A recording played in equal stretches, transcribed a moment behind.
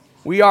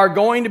We are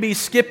going to be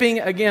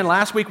skipping again.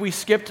 Last week we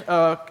skipped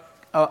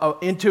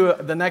into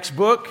the next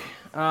book,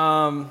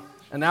 and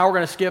now we're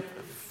going to skip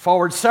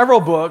forward several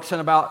books and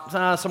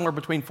about somewhere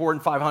between 400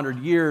 and 500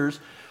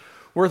 years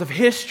worth of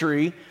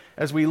history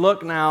as we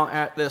look now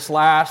at this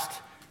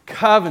last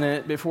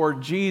covenant before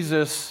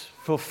Jesus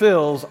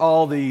fulfills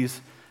all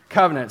these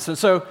covenants. And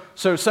so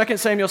 2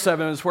 Samuel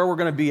 7 is where we're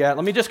going to be at.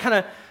 Let me just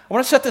I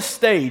want to set the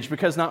stage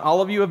because not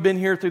all of you have been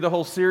here through the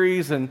whole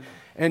series, and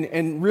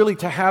really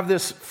to have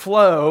this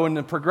flow and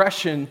the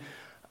progression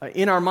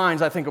in our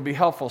minds, I think will be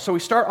helpful. So we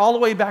start all the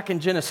way back in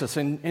Genesis,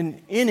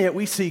 and in it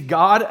we see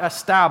God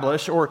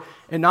establish or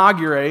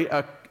inaugurate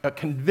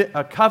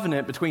a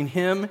covenant between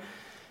Him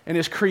and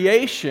His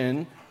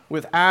creation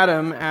with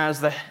Adam as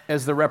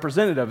the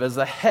representative, as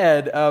the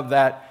head of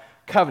that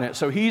covenant.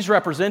 So He's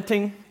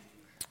representing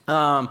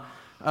all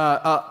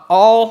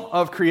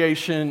of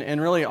creation and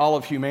really all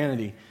of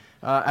humanity.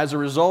 As a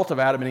result of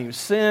Adam and Eve's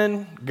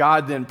sin,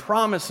 God then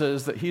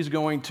promises that He's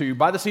going to,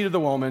 by the seed of the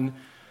woman,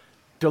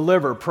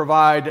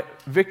 provide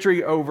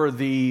victory over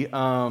the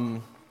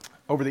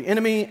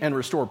enemy and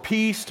restore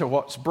peace to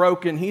what's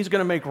broken. He's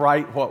going to make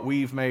right what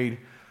we've made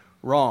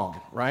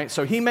wrong, right?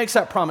 So He makes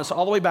that promise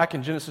all the way back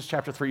in Genesis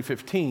chapter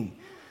 3:15.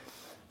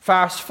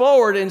 Fast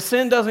forward, and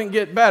sin doesn't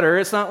get better.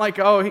 It's not like,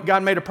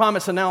 God made a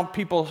promise and now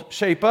people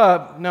shape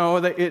up. No,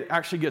 it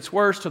actually gets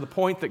worse to the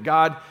point that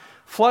God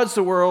floods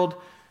the world,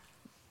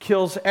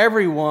 kills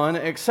everyone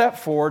except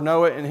for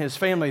Noah and his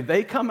family.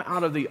 They come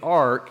out of the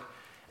ark,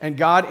 and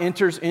God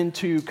enters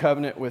into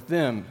covenant with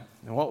them.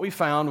 And what we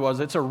found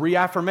was it's a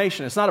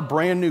reaffirmation. It's not a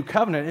brand new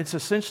covenant. It's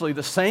essentially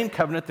the same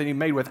covenant that He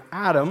made with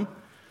Adam,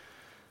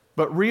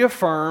 but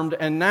reaffirmed,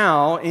 and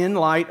now, in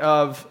light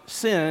of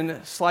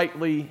sin,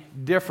 slightly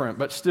different,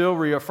 but still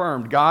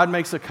reaffirmed. God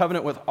makes a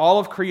covenant with all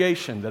of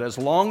creation that as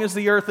long as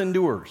the earth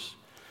endures,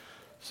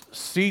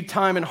 seed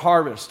time and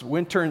harvest,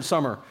 winter and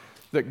summer,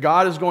 that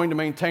God is going to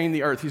maintain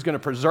the earth. He's going to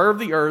preserve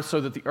the earth so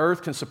that the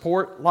earth can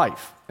support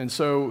life. And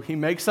so He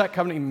makes that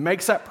covenant, He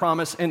makes that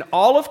promise in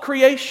all of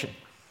creation.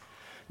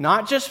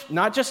 Not just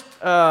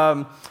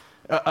a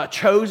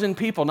chosen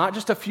people, not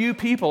just a few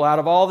people out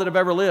of all that have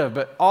ever lived,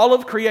 but all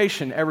of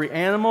creation, every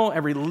animal,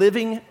 every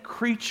living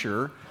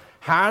creature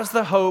has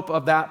the hope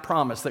of that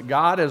promise that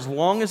God, as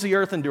long as the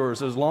earth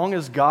endures, as long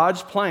as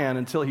God's plan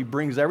until He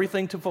brings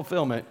everything to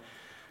fulfillment,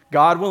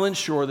 God will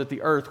ensure that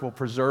the earth will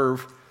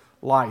preserve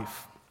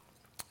life.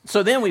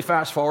 So then we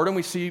fast forward and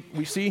we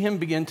see Him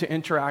begin to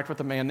interact with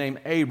a man named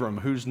Abram,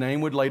 whose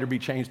name would later be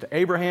changed to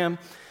Abraham.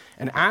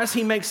 And as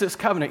He makes this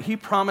covenant, He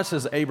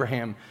promises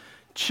Abraham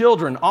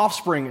children,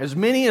 offspring, as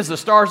many as the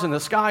stars in the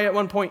sky. At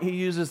one point He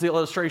uses the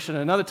illustration.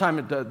 Another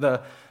time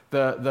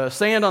the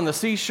sand on the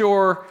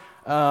seashore.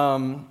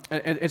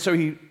 And so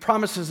He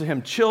promises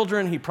him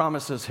children. He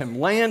promises him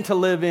land to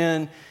live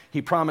in.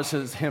 He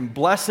promises him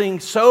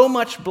blessing, so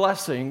much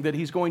blessing that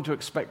He's going to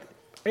expect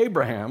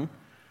Abraham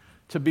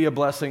to be a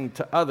blessing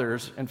to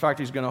others. In fact,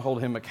 He's going to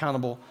hold him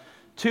accountable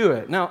to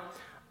it. Now,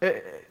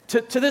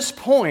 to this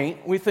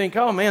point, we think,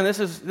 oh man, this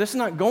is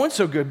not going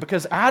so good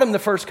because Adam, the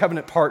first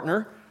covenant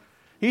partner,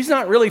 he's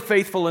not really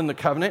faithful in the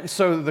covenant, and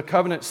so the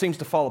covenant seems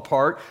to fall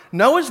apart.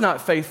 Noah's not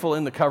faithful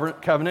in the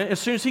covenant. As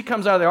soon as he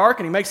comes out of the ark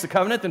and he makes the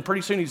covenant, then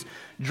pretty soon he's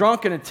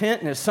drunk in a tent,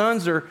 and his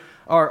sons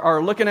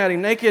are looking at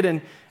him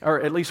naked,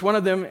 or at least one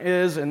of them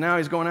is, and now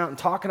he's going out and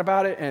talking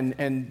about it,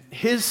 and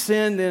his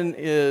sin then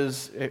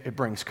it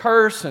brings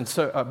curse, and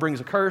so brings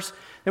a curse.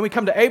 Then we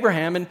come to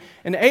Abraham,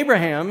 and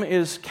Abraham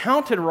is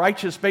counted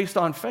righteous based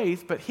on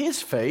faith, but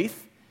his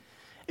faith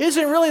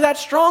isn't really that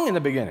strong in the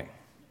beginning.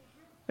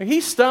 Like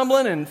he's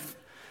stumbling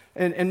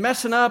and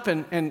messing up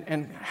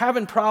and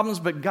having problems,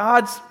 but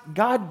God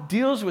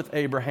deals with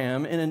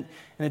Abraham in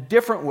a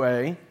different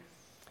way,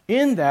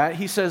 in that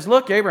He says,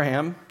 look,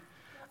 Abraham,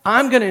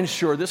 I'm going to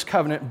ensure this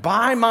covenant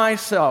by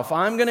myself.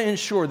 I'm going to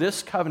ensure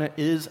this covenant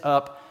is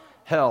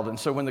upheld. And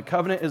so when the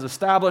covenant is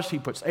established, He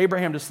puts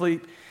Abraham to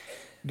sleep.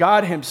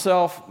 God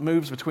Himself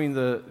walks between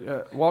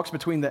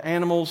the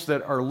animals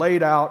that are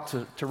laid out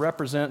to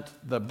represent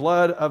the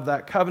blood of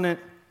that covenant,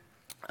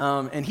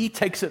 and He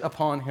takes it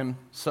upon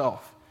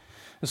Himself.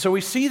 And so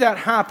we see that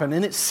happen,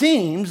 and it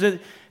seems that,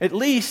 at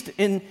least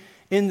in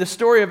the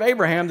story of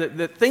Abraham,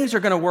 that things are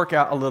going to work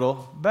out a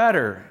little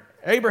better.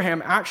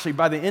 Abraham actually,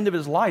 by the end of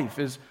his life,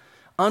 is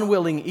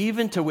unwilling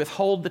even to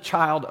withhold the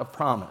child of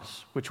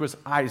promise, which was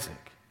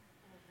Isaac.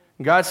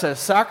 And God says,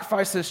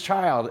 sacrifice this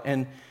child,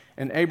 and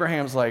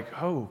Abraham's like,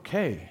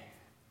 okay.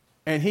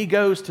 And he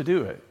goes to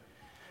do it.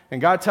 And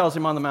God tells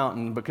him on the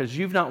mountain, because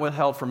you've not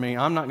withheld from me,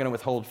 I'm not going to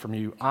withhold from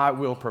you. I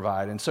will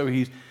provide. And so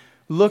he's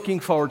looking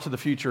forward to the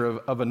future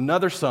of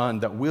another son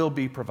that will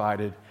be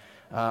provided,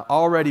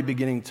 already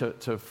beginning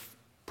to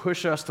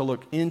push us to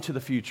look into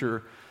the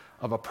future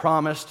of a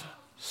promised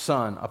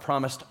son, a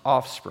promised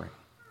offspring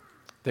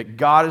that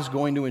God is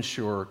going to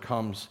ensure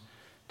comes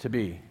to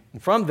be.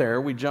 And from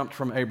there, we jumped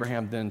from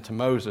Abraham then to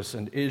Moses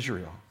and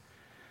Israel.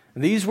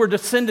 And these were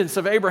descendants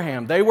of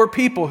Abraham. They were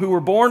people who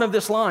were born of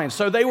this line.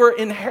 So they were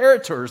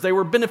inheritors. They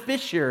were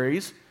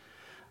beneficiaries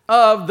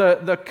of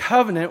the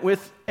covenant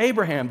with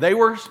Abraham. They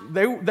were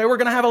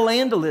going to have a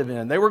land to live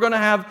in. They were going to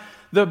have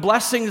the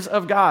blessings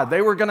of God.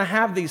 They were going to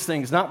have these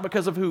things, not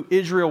because of who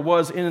Israel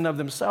was in and of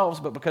themselves,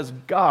 but because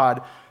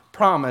God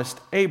promised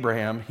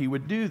Abraham he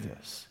would do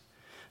this.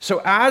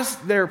 So as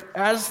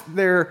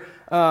they're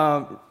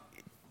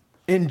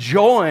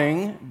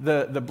enjoying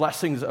the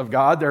blessings of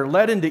God, they're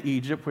led into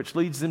Egypt, which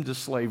leads them to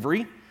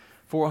slavery,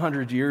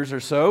 400 years or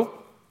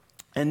so.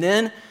 And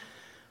then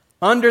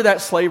under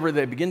that slavery,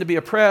 they begin to be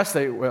oppressed.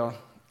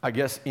 I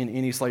guess in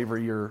any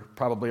slavery, you're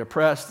probably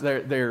oppressed.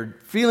 They're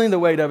feeling the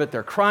weight of it.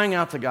 They're crying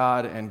out to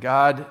God, and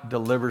God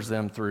delivers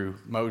them through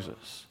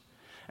Moses.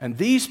 And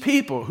these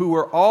people who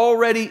were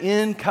already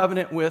in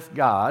covenant with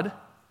God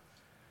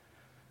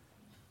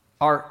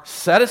are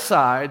set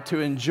aside to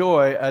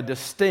enjoy a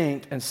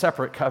distinct and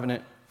separate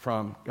covenant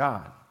from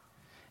God.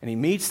 And he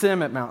meets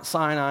them at Mount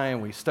Sinai,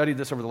 and we studied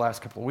this over the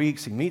last couple of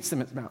weeks. He meets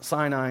them at Mount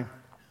Sinai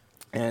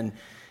and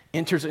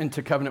enters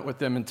into covenant with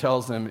them and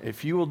tells them,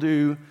 if you will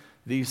do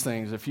these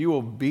things, if you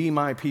will be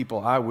my people,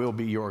 I will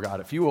be your God.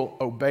 If you will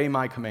obey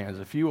my commands,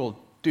 if you will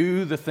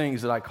do the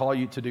things that I call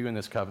you to do in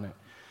this covenant,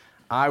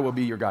 I will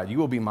be your God. You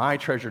will be my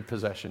treasured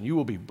possession. You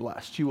will be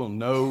blessed. You will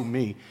know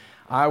me.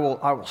 I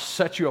will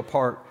set you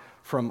apart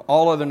from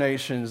all other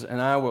nations,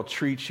 and I will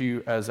treat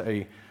you as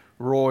a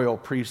royal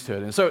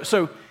priesthood. And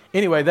so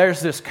anyway, there's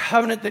this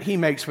covenant that he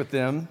makes with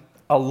them,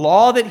 a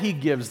law that he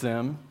gives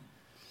them,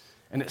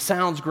 and it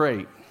sounds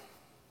great.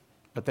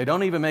 But they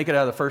don't even make it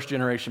out of the first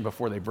generation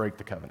before they break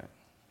the covenant.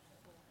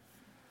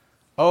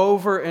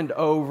 Over and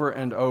over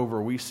and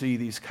over, we see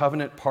these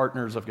covenant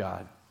partners of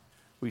God.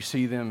 We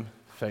see them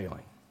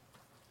failing.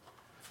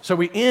 So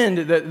we end,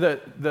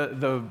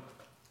 the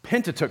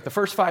Pentateuch, the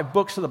first 5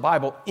 books of the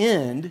Bible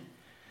end,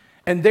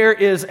 and there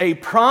is a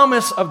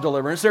promise of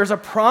deliverance. There's a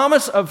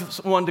promise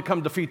of one to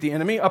come defeat the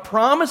enemy, a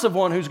promise of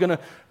one who's going to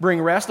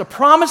bring rest, a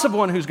promise of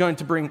one who's going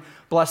to bring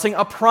blessing,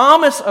 a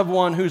promise of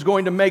one who's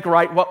going to make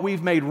right what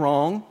we've made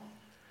wrong.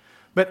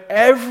 But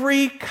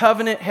every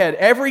covenant head,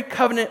 every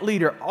covenant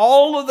leader,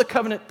 all of the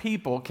covenant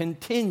people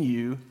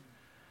continue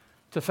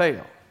to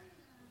fail.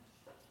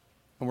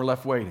 And we're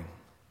left waiting.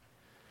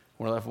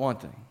 We're left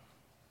wanting.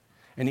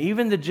 And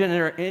even the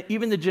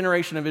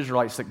generation of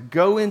Israelites that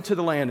go into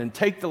the land and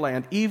take the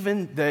land,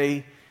 even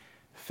they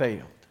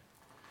failed.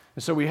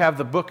 And so we have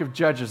the book of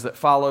Judges that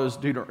follows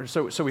Deuteronomy.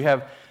 So we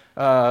have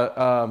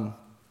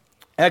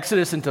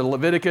Exodus into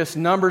Leviticus.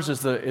 Numbers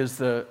is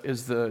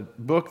the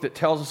book that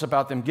tells us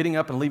about them getting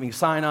up and leaving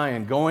Sinai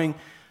and going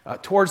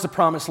towards the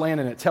promised land,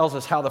 and it tells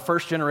us how the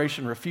first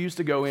generation refused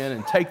to go in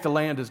and take the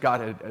land as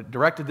God had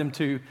directed them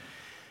to.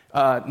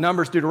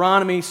 Numbers,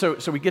 Deuteronomy. So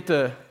we get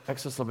to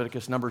Exodus,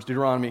 Leviticus, Numbers,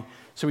 Deuteronomy.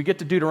 So we get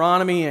to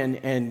Deuteronomy,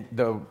 and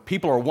the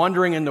people are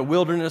wandering in the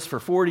wilderness for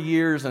 40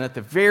 years, and at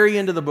the very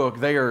end of the book,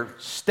 they are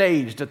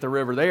staged at the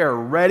river. They are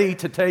ready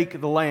to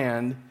take the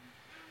land.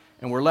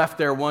 And we're left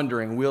there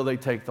wondering, will they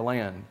take the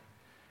land?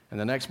 And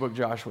the next book,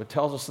 Joshua,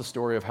 tells us the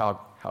story of how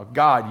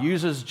God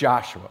uses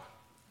Joshua,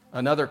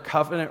 another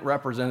covenant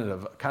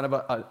representative, kind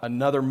of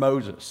another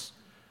Moses.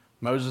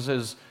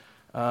 Moses'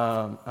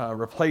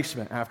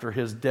 replacement after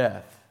his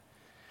death.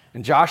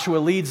 And Joshua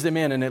leads them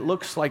in, and it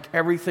looks like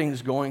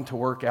everything's going to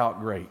work out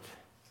great.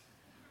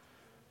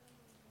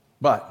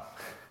 But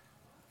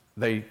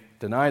they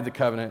denied the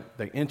covenant.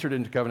 They entered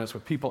into covenants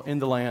with people in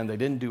the land. They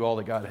didn't do all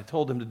that God had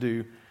told them to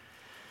do.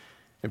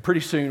 And pretty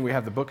soon we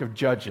have the book of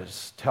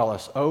Judges tell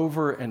us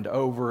over and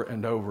over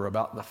and over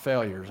about the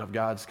failures of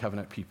God's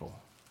covenant people.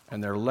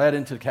 And they're led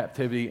into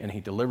captivity, and he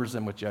delivers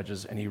them with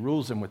judges, and he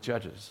rules them with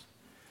judges.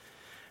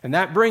 And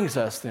that brings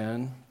us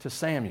then to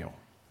Samuel.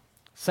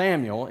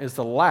 Samuel is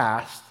the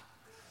last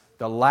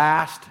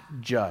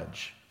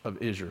judge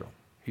of Israel.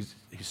 He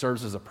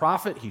serves as a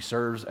prophet. He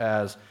serves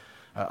as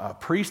a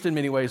priest in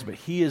many ways, but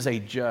he is a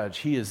judge.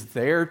 He is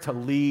there to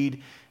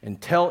lead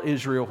and tell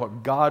Israel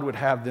what God would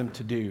have them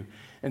to do.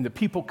 And the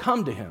people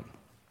come to him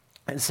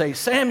and say,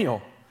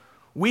 Samuel,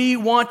 we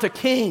want a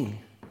king.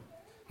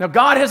 Now,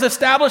 God has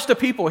established a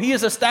people. He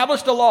has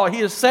established a law.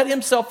 He has set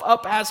himself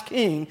up as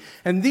king.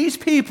 And these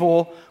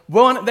people,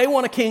 they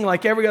want a king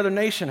like every other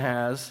nation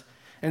has.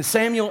 And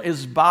Samuel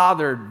is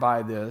bothered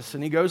by this.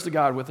 And he goes to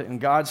God with it. And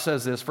God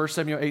says this, 1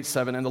 Samuel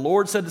 8:7, and the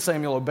Lord said to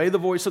Samuel, obey the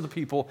voice of the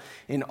people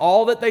in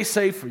all that they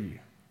say for you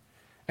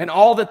and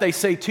all that they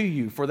say to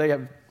you. For they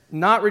have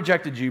not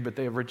rejected you, but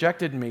they have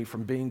rejected me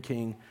from being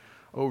king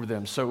over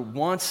them. So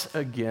once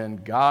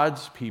again,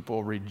 God's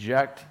people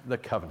reject the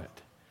covenant.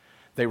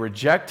 They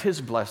reject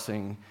his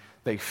blessing.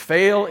 They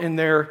fail in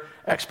their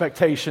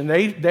expectation.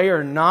 They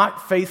are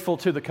not faithful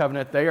to the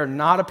covenant. They are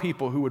not a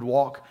people who would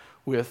walk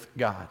with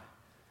God.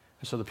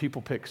 And so the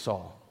people pick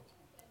Saul.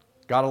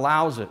 God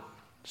allows it.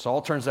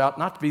 Saul turns out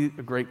not to be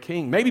a great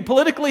king. Maybe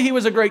politically he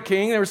was a great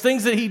king. There was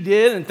things that he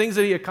did and things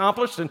that he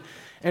accomplished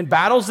and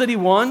battles that he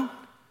won.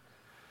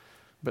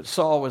 But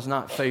Saul was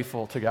not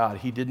faithful to God.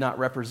 He did not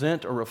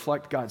represent or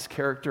reflect God's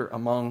character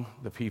among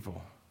the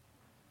people.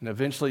 And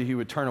eventually he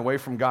would turn away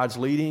from God's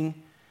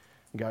leading,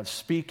 God's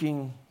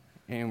speaking,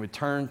 and would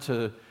turn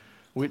to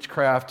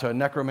witchcraft, to a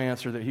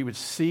necromancer, that he would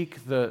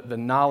seek the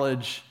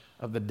knowledge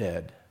of the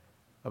dead.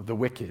 of the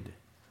wicked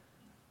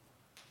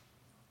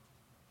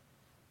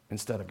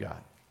instead of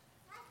God.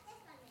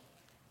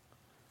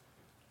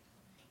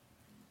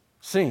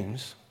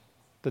 Seems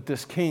that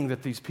this king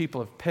that these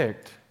people have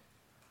picked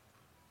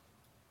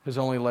has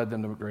only led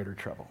them to greater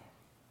trouble.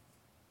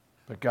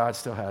 But God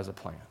still has a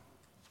plan.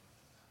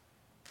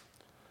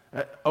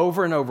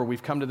 Over and over,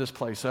 we've come to this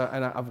place,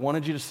 and I've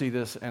wanted you to see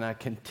this, and I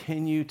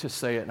continue to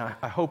say it, and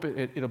I hope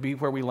it'll be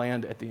where we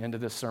land at the end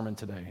of this sermon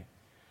today.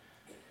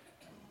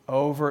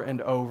 Over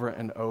and over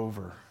and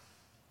over,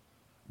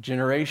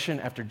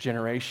 generation after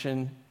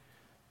generation,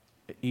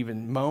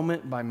 even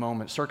moment by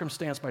moment,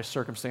 circumstance by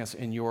circumstance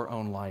in your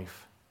own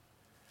life,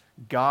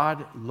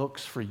 God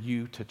looks for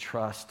you to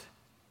trust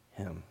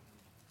Him.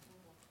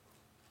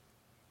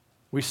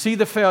 We see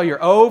the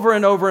failure over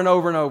and over and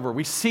over and over.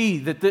 We see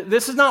that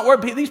this is not where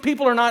these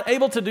people are not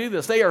able to do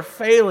this. They are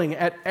failing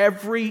at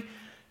every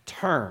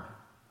turn.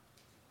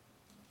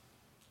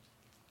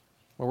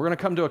 Well, we're going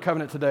to come to a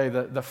covenant today,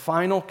 the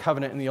final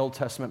covenant in the Old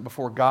Testament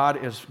before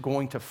God is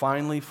going to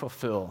finally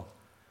fulfill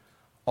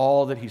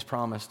all that He's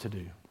promised to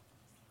do.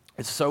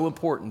 It's so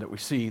important that we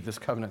see this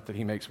covenant that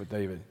He makes with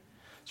David.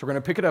 So we're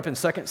going to pick it up in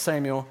 2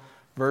 Samuel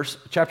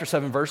chapter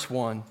 7, verse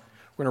 1.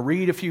 We're going to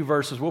read a few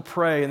verses, we'll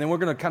pray, and then we're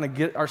going to kind of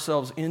get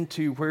ourselves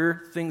into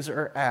where things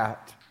are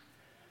at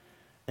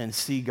and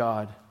see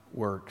God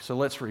work. So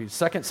let's read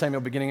 2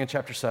 Samuel beginning in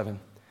chapter 7,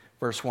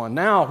 verse 1.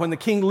 Now, when the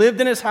king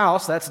lived in his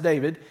house, that's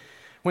David,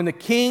 when the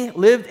king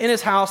lived in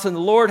his house and the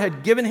Lord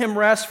had given him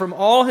rest from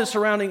all his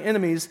surrounding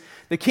enemies,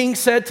 the king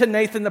said to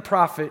Nathan the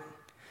prophet,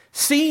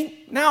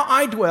 "See, now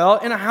I dwell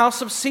in a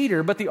house of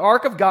cedar, but the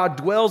ark of God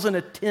dwells in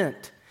a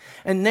tent."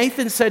 And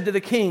Nathan said to the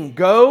king,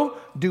 "Go,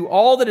 do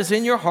all that is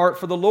in your heart,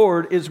 for the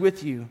Lord is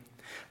with you."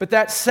 But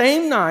that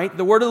same night,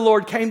 the word of the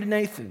Lord came to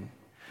Nathan.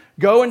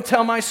 "Go and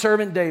tell my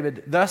servant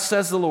David, thus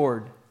says the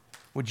Lord,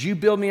 would you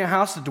build me a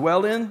house to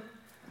dwell in?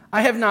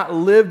 I have not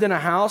lived in a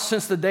house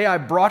since the day I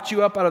brought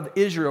you up out of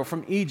Israel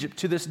from Egypt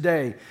to this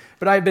day,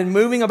 but I have been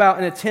moving about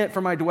in a tent for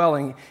my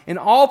dwelling. In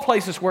all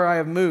places where I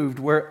have moved,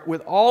 where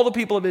with all the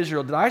people of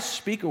Israel, did I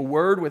speak a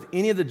word with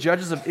any of the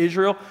judges of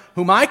Israel,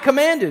 whom I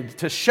commanded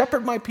to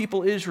shepherd my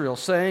people Israel,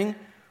 saying,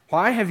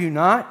 why have you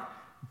not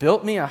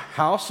built me a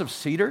house of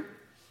cedar?"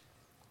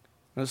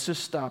 Let's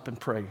just stop and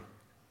pray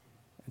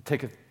and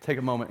take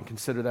a moment and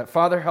consider that.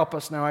 Father, help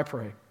us now, I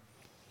pray.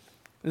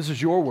 This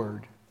is your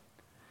word.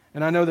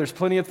 And I know there's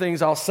plenty of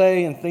things I'll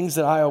say and things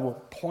that I will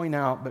point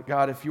out, but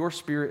God, if your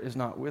Spirit is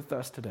not with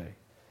us today,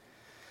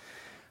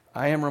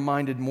 I am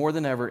reminded more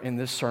than ever in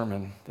this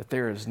sermon that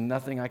there is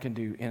nothing I can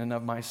do in and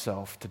of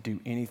myself to do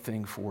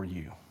anything for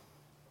you.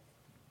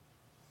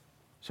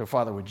 So,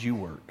 Father, would you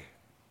work?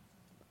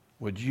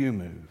 Would you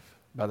move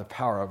by the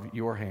power of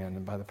your hand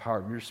and by the power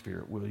of your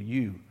Spirit? Will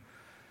you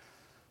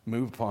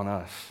move upon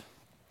us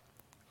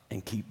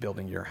and keep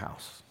building your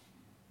house?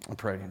 I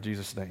pray in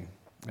Jesus' name,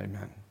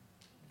 amen.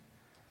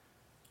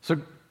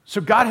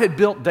 So God had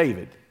built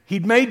David.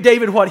 He'd made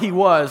David what he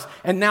was,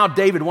 and now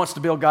David wants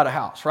to build God a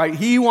house, right?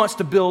 He wants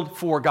to build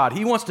for God.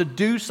 He wants to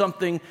do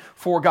something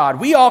for God.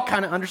 We all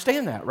kind of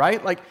understand that,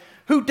 right? Like,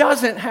 who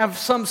doesn't have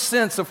some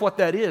sense of what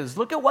that is?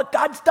 Look at what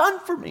God's done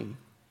for me.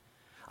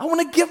 I want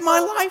to give my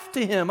life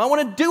to Him. I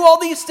want to do all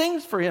these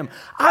things for Him.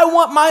 I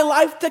want my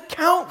life to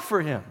count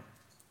for Him.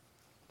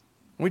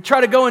 We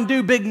try to go and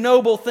do big,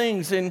 noble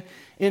things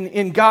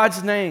in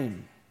God's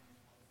name.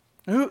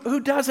 Who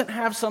doesn't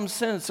have some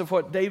sense of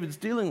what David's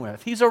dealing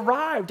with? He's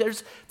arrived.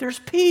 There's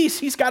peace.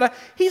 He's got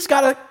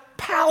a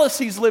palace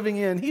he's living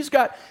in.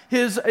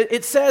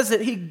 It says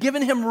that He'd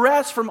given him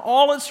rest from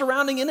all his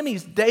surrounding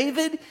enemies.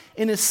 David,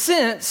 in a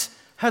sense,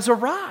 has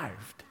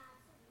arrived.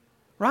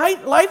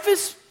 Right? Life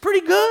is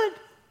pretty good.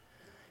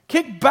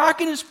 Kicked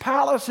back in his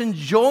palace,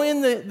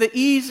 enjoying the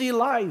easy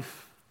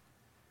life.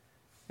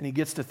 And he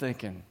gets to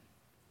thinking,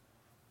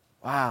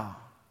 wow,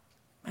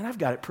 man, I've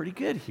got it pretty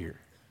good here.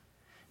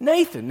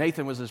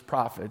 Nathan was his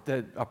prophet,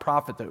 a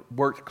prophet that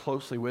worked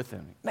closely with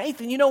him.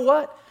 Nathan, you know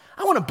what?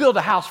 I want to build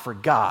a house for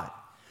God.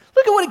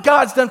 Look at what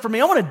God's done for me.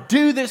 I want to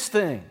do this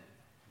thing.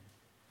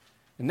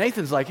 And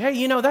Nathan's like,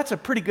 hey, that's a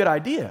pretty good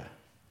idea.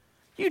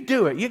 You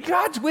do it.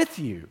 God's with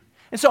you.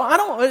 And so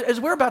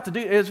as we're about to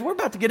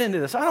get into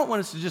this, I don't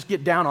want us to just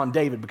get down on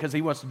David because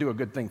he wants to do a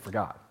good thing for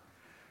God,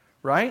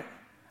 right?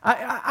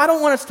 I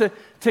don't want us to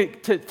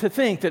think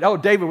that,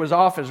 David was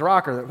off his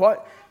rocker. That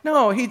what?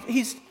 No,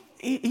 he's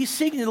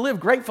seeking to live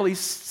grateful. He's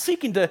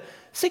seeking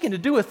to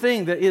do a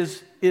thing that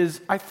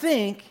is, I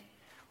think,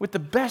 with the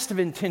best of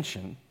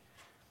intention,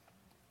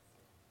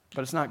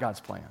 but it's not God's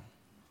plan.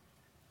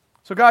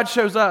 So God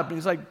shows up and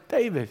He's like,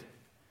 David,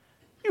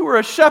 you were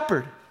a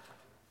shepherd.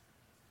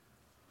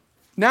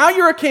 Now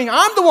you're a king.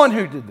 I'm the one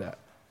who did that.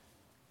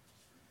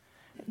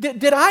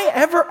 Did I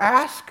ever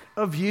ask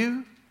of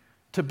you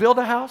to build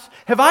a house?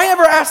 Have I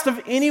ever asked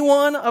of any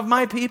one of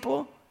my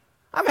people?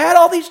 I've had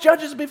all these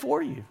judges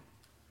before you.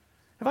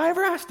 Have I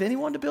ever asked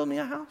anyone to build me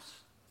a house?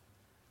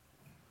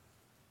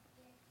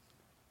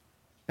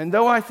 And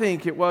though I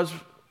think it was,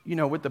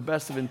 with the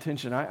best of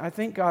intention, I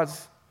think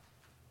God's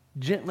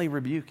gently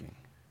rebuking.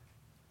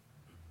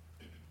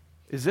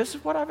 Is this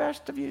what I've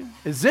asked of you?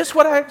 Is this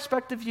what I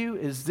expect of you?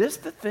 Is this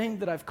the thing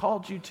that I've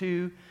called you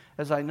to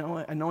as I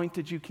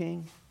anointed you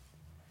king?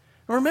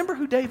 And remember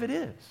who David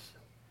is.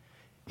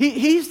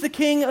 He's the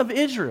king of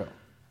Israel.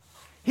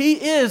 He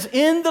is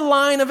in the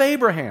line of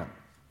Abraham.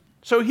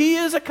 So he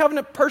is a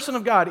covenant person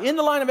of God. In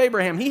the line of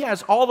Abraham, he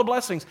has all the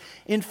blessings.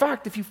 In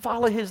fact, if you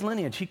follow his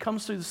lineage, he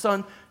comes through the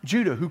son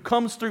Judah, who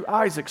comes through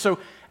Isaac. So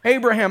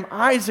Abraham,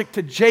 Isaac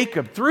to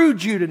Jacob, through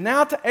Judah,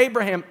 now to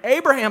Abraham.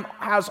 Abraham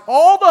has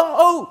all the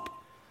hope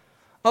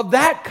of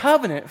that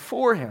covenant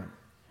for him.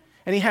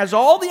 And he has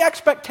all the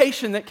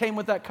expectation that came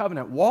with that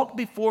covenant. Walk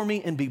before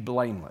me and be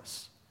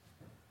blameless.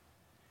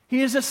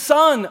 He is a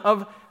son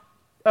of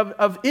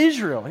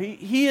Israel.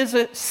 He is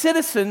a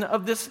citizen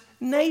of this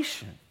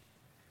nation.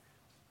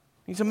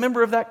 He's a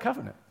member of that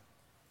covenant.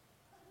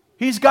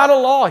 He's got a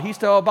law he's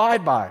to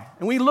abide by.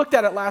 And we looked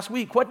at it last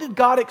week. What did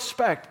God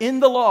expect in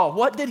the law?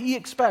 What did he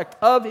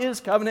expect of his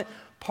covenant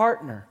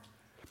partner?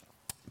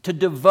 To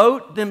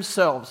devote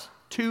themselves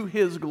to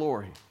his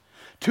glory,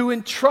 to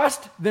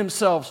entrust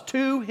themselves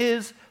to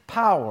his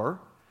power,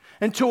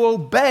 and to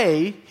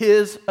obey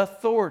his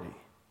authority.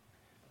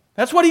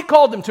 That's what he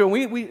called them to.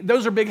 And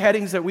those are big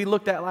headings that we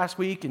looked at last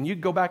week, and you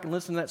can go back and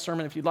listen to that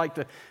sermon if you'd like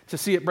to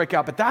see it break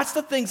out. But that's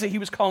the things that he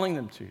was calling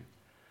them to.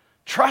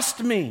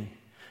 Trust me.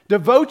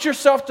 Devote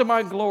yourself to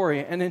my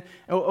glory, and then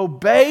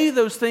obey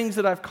those things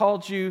that I've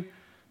called you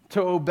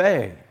to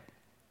obey.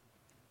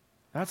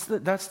 That's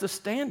the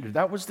standard.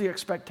 That was the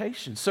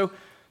expectation. So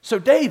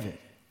David,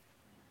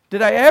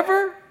 did I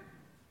ever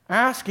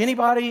ask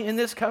anybody in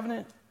this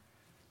covenant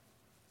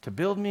to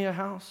build me a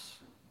house?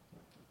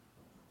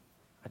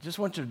 I just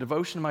want your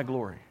devotion to my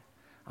glory.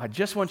 I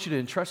just want you to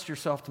entrust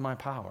yourself to my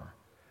power.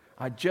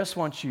 I just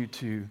want you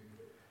to...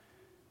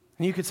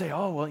 And you could say,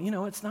 oh,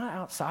 well, it's not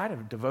outside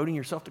of devoting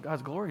yourself to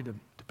God's glory to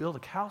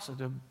build a house or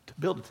to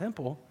build a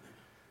temple.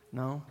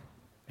 No,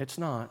 it's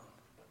not.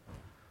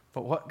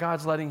 But what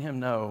God's letting him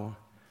know,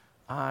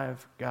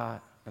 I've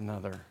got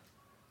another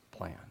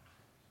plan.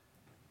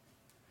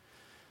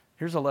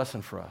 Here's a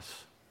lesson for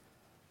us.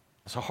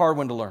 It's a hard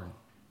one to learn.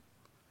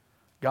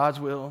 God's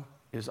will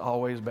is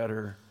always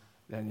better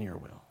than your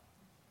will.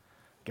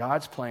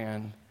 God's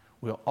plan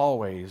will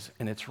always,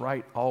 and it's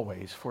right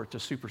always, for it to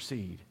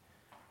supersede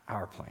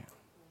our plan.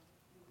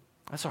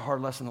 That's a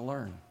hard lesson to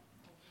learn.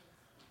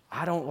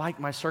 I don't like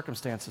my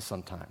circumstances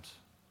sometimes.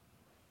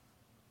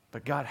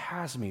 But God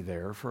has me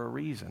there for a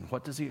reason.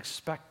 What does he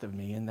expect of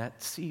me in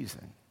that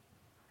season?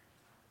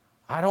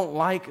 I don't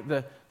like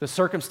the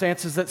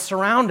circumstances that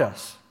surround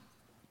us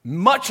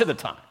much of the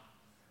time.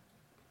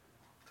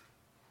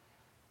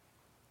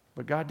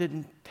 But God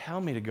didn't tell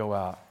me to go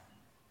out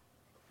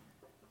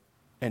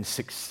and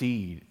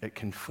succeed at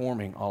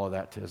conforming all of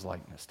that to his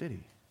likeness, did he?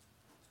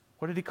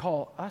 What did he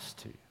call us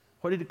to?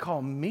 What did he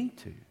call me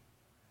to?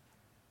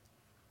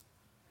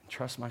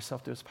 Entrust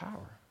myself to his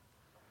power.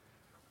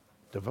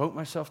 Devote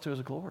myself to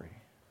his glory.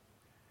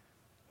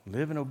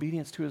 Live in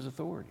obedience to his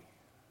authority.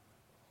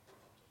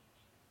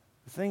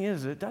 The thing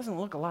is, it doesn't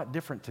look a lot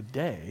different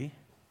today.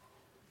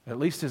 At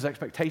least his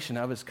expectation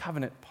of his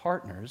covenant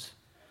partners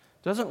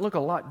doesn't look a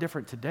lot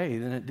different today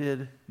than it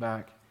did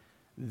back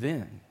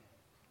then.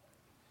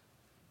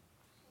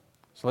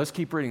 So let's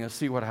keep reading. Let's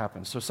see what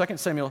happens. So 2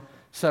 Samuel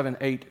 7,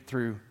 8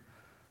 through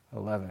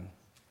 11.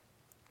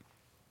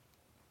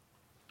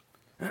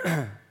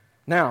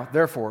 Now,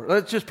 therefore,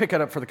 let's just pick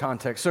it up for the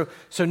context.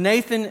 So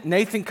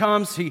Nathan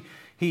comes.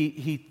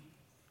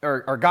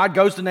 Or God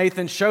goes to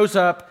Nathan, shows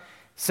up,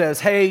 says,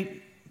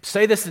 "Hey,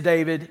 say this to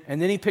David,"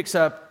 and then he picks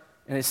up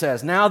and it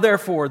says, "Now,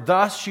 therefore,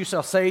 thus you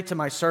shall say to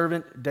my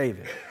servant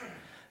David,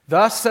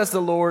 thus says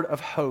the Lord of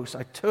hosts,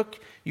 I took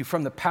you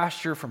from the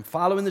pasture, from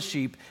following the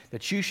sheep,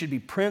 that you should be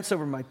prince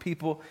over my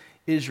people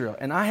Israel.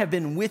 And I have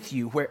been with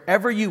you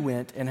wherever you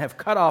went, and have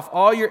cut off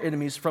all your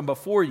enemies from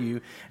before you,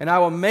 and I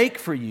will make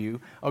for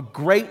you a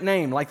great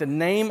name, like the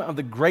name of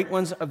the great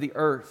ones of the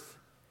earth.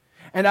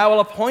 And I will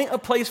appoint a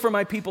place for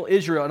my people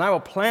Israel, and I will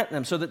plant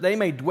them, so that they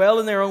may dwell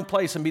in their own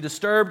place and be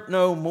disturbed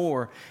no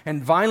more.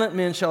 And violent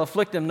men shall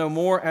afflict them no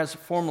more as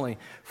formerly.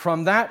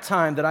 From that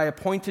time that I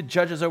appointed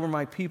judges over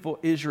my people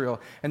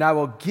Israel, and I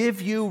will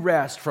give you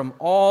rest from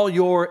all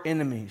your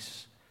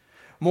enemies.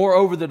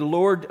 Moreover, the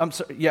Lord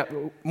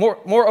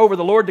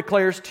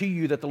declares to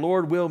you that the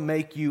Lord will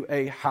make you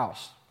a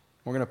house."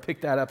 We're going to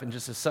pick that up in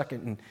just a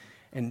second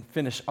and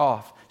finish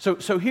off.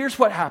 So here's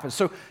what happens.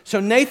 So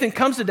Nathan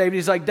comes to David.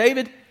 He's like,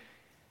 "David,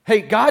 hey,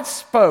 God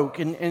spoke,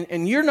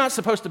 and you're not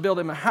supposed to build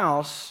him a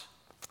house,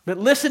 but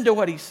listen to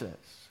what he says.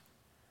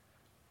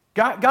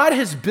 God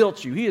has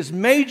built you. He has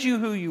made you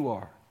who you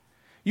are.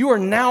 You are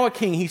now a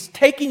king. He's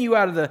taken you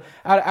out of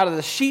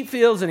the sheep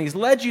fields, and he's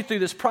led you through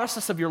this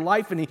process of your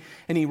life, and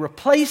he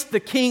replaced the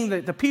king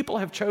that the people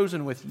have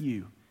chosen with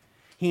you.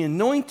 He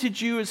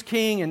anointed you as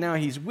king, and now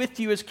he's with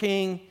you as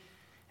king,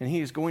 and he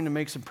is going to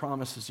make some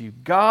promises to you."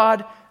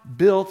 God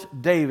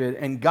built David,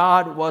 and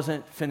God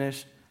wasn't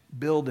finished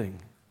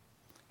building.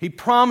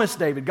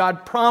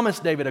 God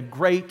promised David a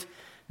great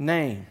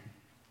name.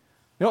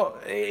 You know,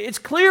 it's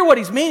clear what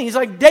he's meaning. He's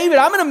like, David,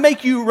 I'm going to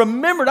make you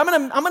remembered. I'm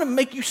going to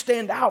make you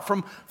stand out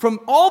from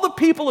all the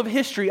people of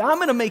history. I'm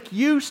going to make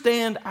you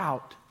stand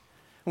out.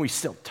 And we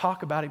still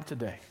talk about him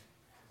today.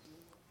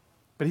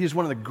 But he is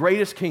one of the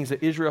greatest kings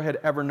that Israel had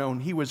ever known.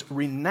 He was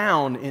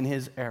renowned in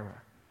his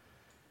era.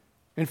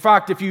 In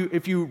fact, if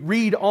you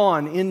read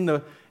on in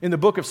the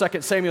book of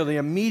 2 Samuel, the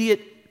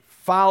immediate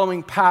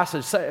following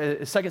passage,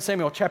 2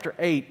 Samuel chapter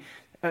 8,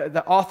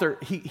 the author,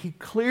 he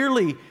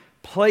clearly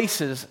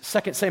places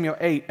 2 Samuel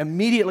 8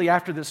 immediately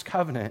after this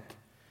covenant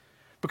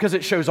because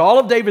it shows all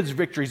of David's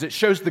victories. It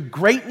shows the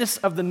greatness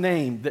of the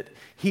name,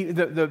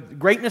 the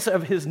greatness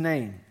of his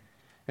name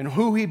and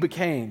who he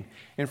became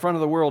in front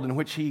of the world in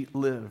which he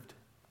lived.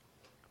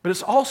 But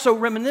it's also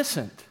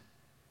reminiscent.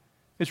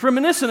 It's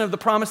reminiscent of the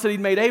promise that he'd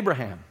made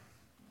Abraham.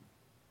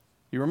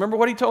 You remember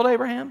what he told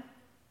Abraham?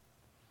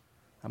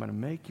 I'm going to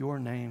make your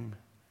name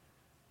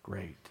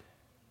great.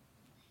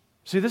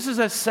 See, this is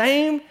that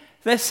same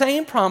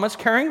promise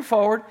carrying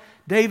forward.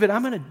 David,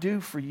 I'm going to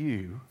do for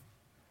you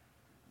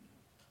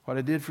what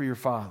I did for your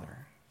father.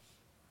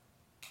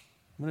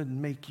 I'm going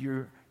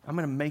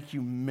to make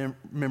you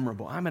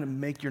memorable. I'm going to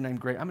make your name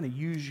great. I'm going to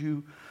use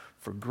you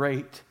for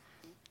great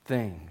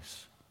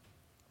things.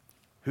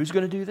 Who's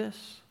going to do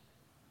this?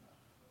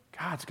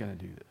 God's going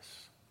to do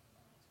this.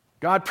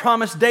 God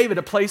promised David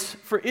a place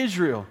for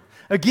Israel.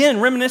 Again,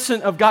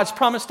 reminiscent of God's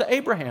promise to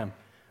Abraham.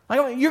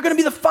 You're going to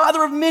be the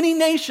father of many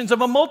nations,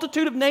 of a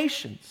multitude of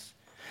nations.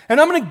 And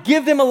I'm going to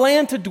give them a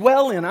land to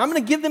dwell in. I'm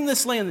going to give them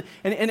this land.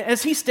 And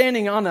as he's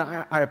standing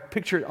I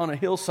picture it on a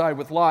hillside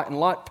with Lot, and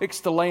Lot picks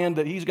the land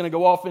that he's going to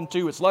go off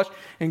into. It's lush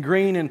and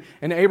green,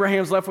 and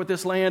Abraham's left with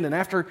this land. And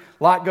after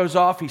Lot goes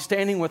off, he's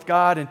standing with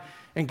God,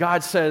 and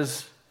God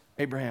says,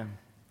 Abraham,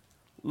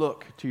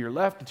 look to your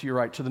left and to your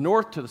right, to the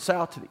north, to the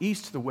south, to the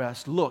east, to the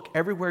west. Look,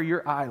 everywhere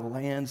your eye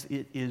lands,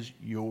 it is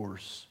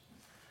yours.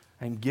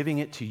 I'm giving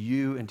it to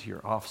you and to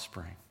your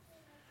offspring.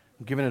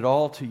 I'm giving it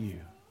all to you.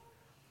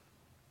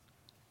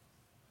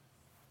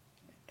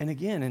 And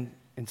again,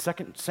 in 2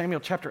 Samuel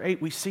chapter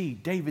 8, we see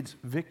David's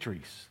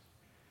victories.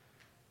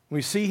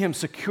 We see him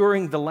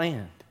securing the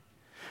land.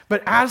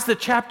 But as the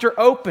chapter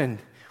opened,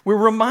 we're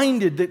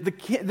reminded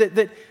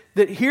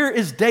that here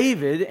is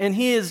David, and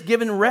he is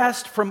given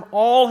rest from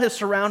all his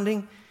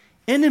surrounding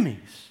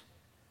enemies.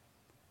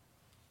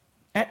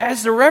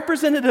 As the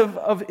representative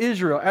of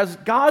Israel, as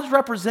God's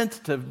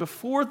representative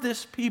before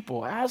this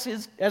people, as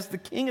the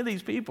king of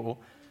these people,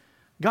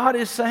 God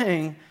is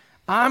saying,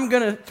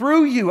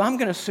 through you, I'm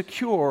going to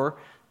secure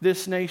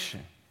this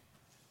nation.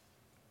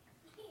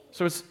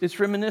 So it's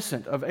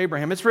reminiscent of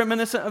Abraham. It's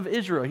reminiscent of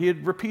Israel. He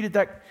had repeated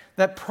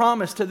that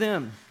promise to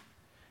them.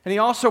 And he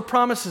also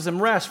promises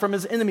them rest from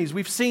his enemies.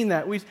 We've seen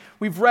that.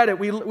 We've read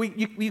it.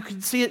 You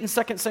can see it in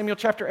 2 Samuel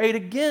chapter 8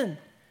 again.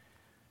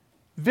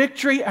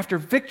 Victory after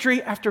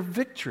victory after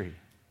victory.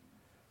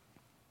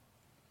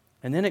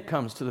 And then it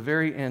comes to the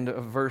very end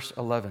of verse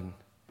 11.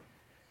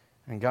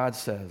 And God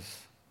says,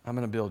 I'm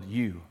going to build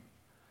you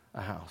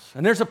a house.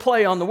 And there's a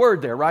play on the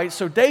word there, right?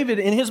 So David,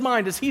 in his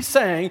mind, as he's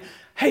saying,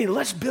 hey,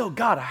 let's build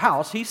God a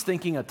house, he's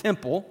thinking a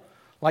temple,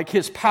 like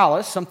his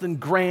palace, something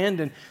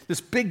grand, and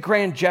this big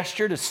grand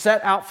gesture to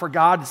set out for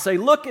God to say,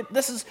 look,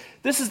 this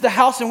is the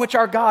house in which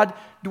our God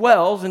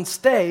dwells and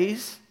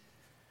stays.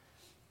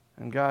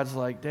 And God's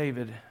like,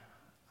 David,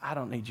 I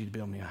don't need you to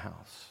build me a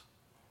house.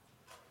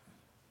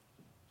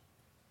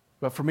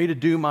 But for me to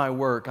do my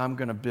work, I'm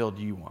going to build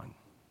you one.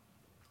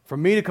 For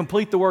me to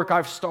complete the work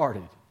I've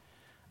started,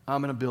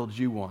 I'm going to build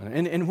you one.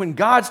 And when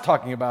God's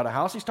talking about a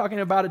house, he's talking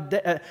about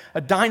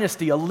a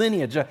dynasty, a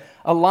lineage,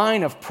 a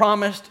line of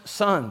promised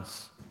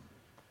sons.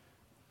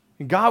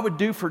 And God would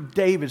do for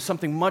David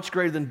something much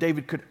greater than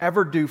David could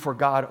ever do for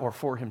God or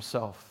for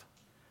himself.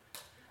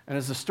 And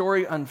as the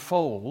story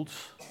unfolds,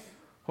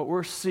 what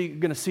we're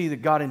going to see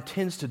that God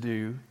intends to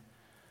do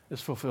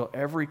is fulfill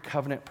every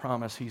covenant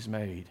promise he's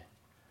made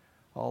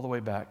all the way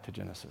back to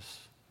Genesis.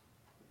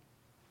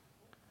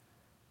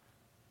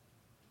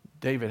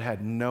 David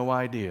had no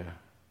idea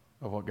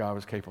of what God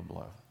was capable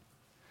of.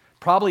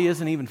 Probably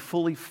isn't even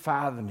fully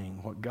fathoming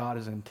what God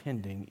is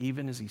intending,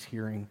 even as he's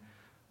hearing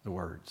the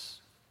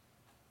words.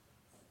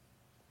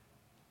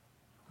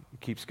 He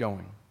keeps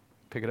going.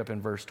 Pick it up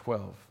in verse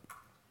 12.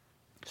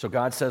 So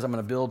God says, I'm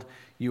going to build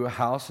you a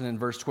house. And in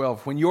verse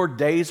 12, when your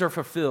days are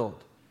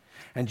fulfilled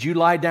and you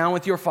lie down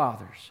with your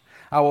fathers,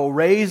 I will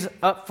raise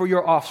up for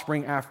your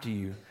offspring after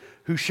you,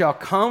 who shall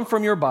come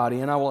from your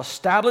body, and I will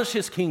establish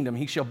his kingdom.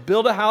 He shall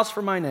build a house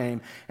for my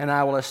name, and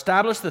I will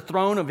establish the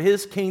throne of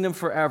his kingdom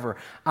forever.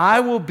 I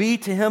will be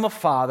to him a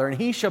father, and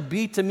he shall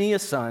be to me a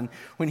son.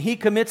 When he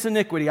commits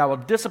iniquity, I will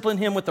discipline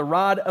him with the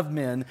rod of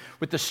men,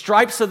 with the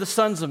stripes of the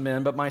sons of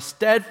men, but my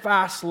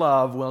steadfast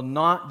love will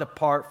not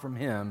depart from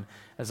him,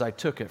 as I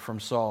took it from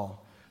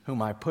Saul,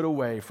 whom I put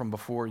away from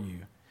before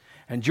you.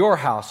 And your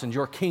house and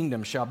your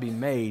kingdom shall be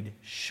made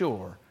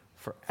sure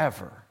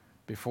forever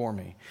before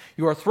me.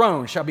 Your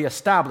throne shall be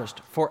established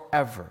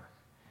forever.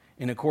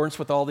 In accordance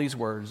with all these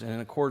words and in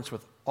accordance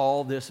with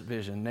all this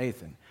vision,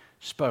 Nathan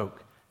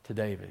spoke to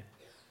David.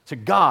 So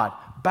God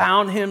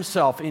bound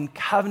himself in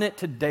covenant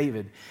to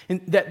David.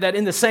 That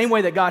in the same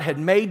way that God had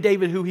made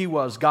David who he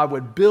was, God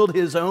would build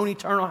his own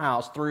eternal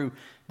house through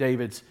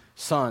David's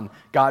son.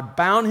 God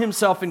bound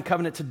himself in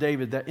covenant to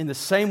David, that in the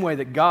same way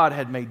that God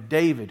had made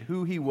David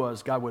who he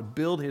was, God would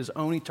build his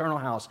own eternal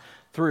house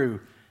through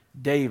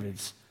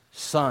David's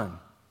son.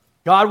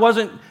 God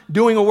wasn't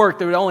doing a work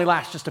that would only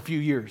last just a few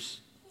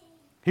years.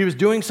 He was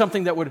doing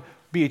something that would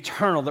be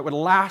eternal, that would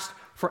last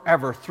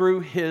forever through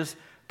his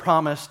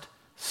promised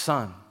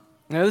son.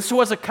 Now, this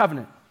was a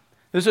covenant.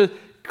 This is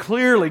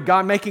clearly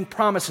God making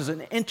promises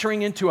and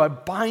entering into a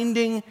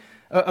binding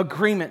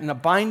agreement and a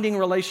binding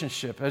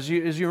relationship. As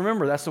you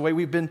remember, that's the way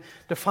we've been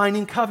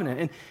defining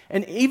covenant.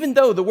 And even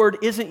though the word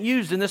isn't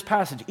used in this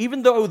passage,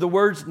 even though the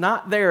word's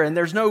not there and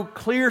there's no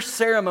clear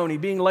ceremony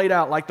being laid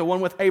out like the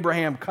one with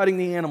Abraham cutting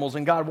the animals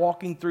and God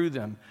walking through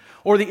them,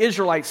 or the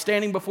Israelites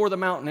standing before the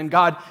mountain and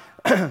God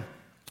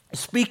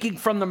speaking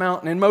from the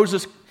mountain, and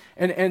Moses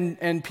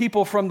and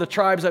people from the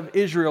tribes of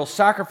Israel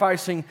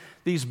sacrificing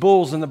these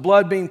bulls and the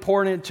blood being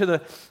poured into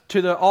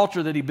the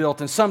altar that he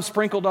built, and some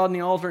sprinkled on the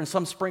altar and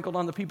some sprinkled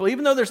on the people.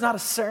 Even though there's not a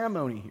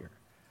ceremony here,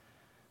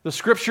 the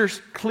scriptures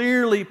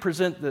clearly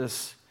present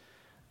this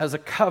as a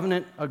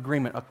covenant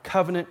agreement, a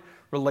covenant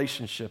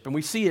relationship. And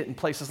we see it in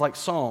places like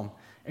Psalm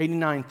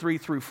 89, 3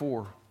 through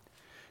 4.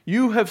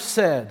 You have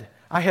said,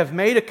 I have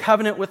made a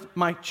covenant with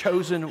my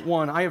chosen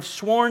one. I have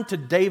sworn to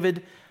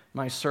David,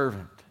 my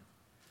servant.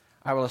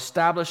 I will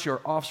establish your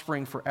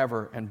offspring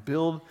forever and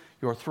build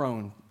your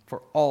throne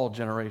for all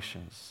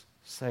generations.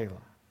 Selah.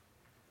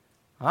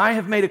 I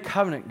have made a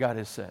covenant, God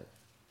has said,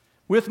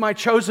 with my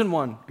chosen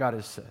one, God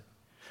has said.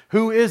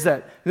 Who is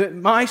that? That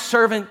my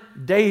servant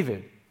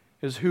David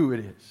is who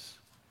it is.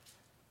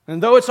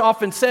 And though it's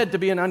often said to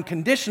be an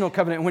unconditional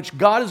covenant in which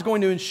God is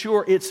going to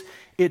ensure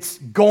it's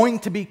going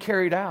to be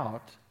carried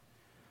out,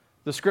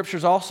 the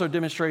scriptures also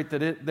demonstrate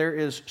that there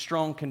is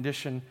strong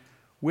condition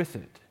with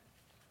it.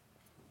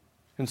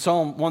 In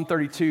Psalm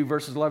 132,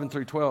 verses 11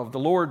 through 12, the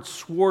Lord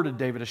swore to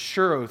David a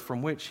sure oath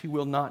from which he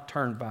will not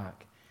turn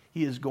back.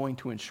 He is going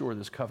to ensure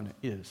this covenant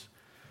is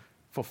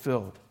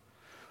fulfilled.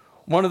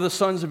 One of the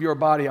sons of your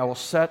body I will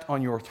set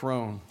on your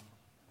throne.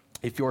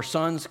 If your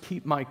sons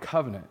keep my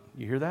covenant,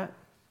 you hear that?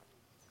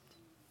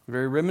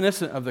 Very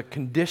reminiscent of the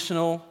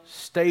conditional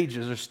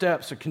stages or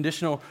steps or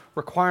conditional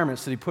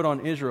requirements that he put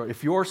on Israel.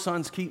 If your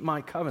sons keep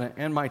my covenant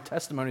and my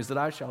testimonies that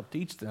I shall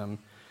teach them,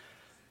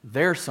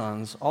 their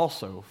sons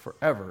also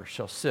forever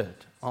shall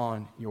sit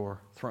on your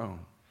throne.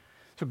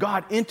 So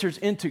God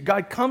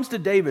comes to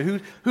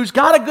David, who's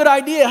got a good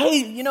idea. Hey,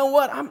 you know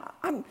what?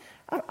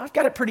 I've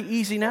got it pretty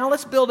easy now.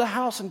 Let's build a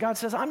house. And God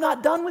says, I'm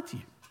not done with you.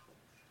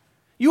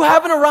 You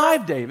haven't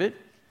arrived, David.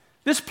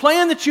 This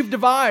plan that you've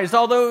devised,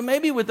 although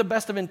maybe with the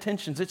best of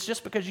intentions, it's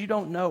just because you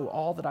don't know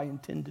all that I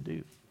intend to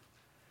do.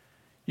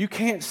 You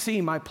can't see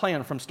my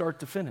plan from start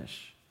to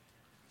finish.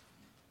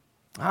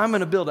 I'm going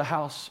to build a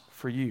house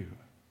for you.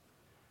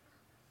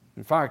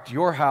 In fact,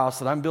 your house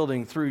that I'm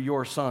building through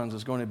your sons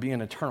is going to be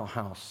an eternal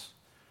house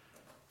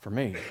for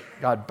me.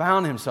 God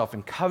bound himself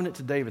in covenant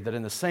to David that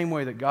in the same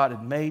way that God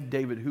had made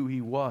David who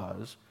he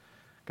was,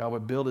 God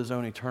would build his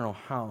own eternal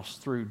house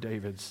through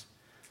David's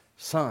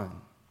son.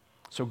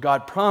 So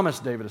God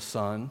promised David a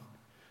son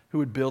who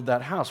would build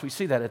that house. We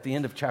see that at the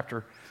end of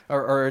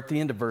at the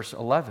end of verse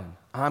 11.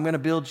 I'm going to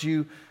build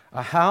you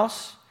a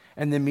house,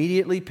 and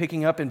immediately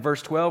picking up in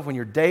verse 12, when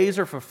your days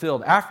are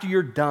fulfilled, after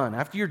you're done,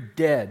 after you're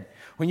dead,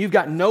 when you've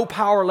got no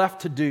power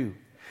left to do,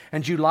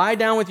 and you lie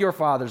down with your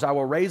fathers, I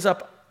will raise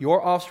up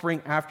your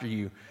offspring after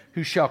you,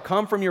 who shall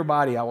come from your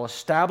body. I will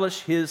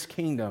establish his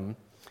kingdom.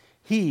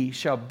 He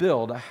shall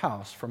build a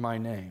house for my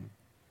name,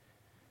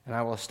 and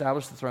I will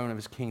establish the throne of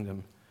his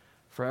kingdom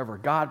forever.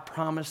 God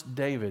promised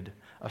David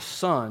a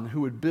son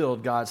who would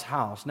build God's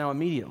house. Now,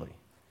 immediately,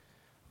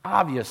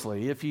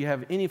 obviously, if you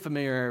have any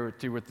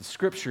familiarity with the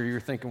scripture, you're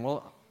thinking,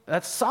 well,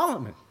 that's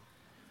Solomon.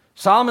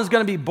 Solomon's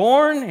going to be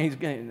born. He's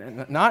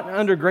not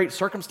under great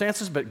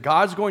circumstances, but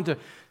God's going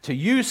to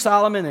use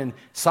Solomon, and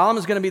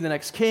Solomon's going to be the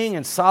next king,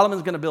 and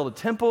Solomon's going to build a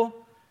temple.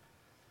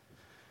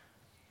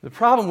 The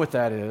problem with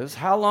that is,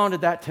 how long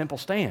did that temple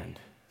stand?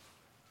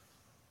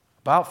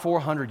 About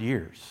 400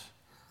 years.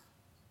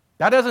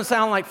 That doesn't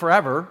sound like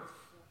forever.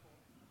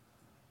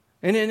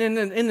 And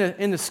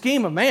in the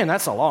scheme of man,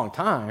 that's a long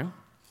time.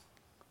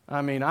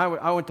 I mean,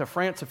 I went to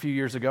France a few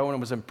years ago and I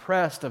was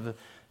impressed of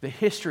the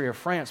history of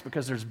France,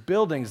 because there's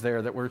buildings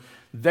there that were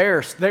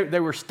there. They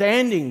were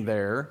standing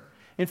there.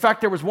 In fact,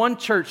 there was one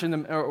church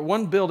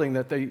one building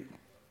that they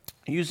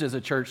used as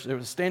a church that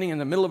was standing in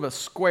the middle of a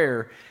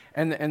square,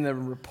 and the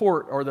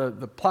report or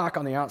the plaque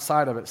on the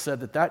outside of it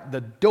said that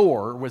the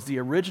door was the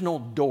original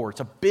door.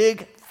 It's a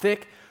big,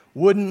 thick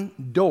wooden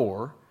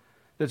door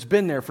that's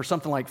been there for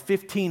something like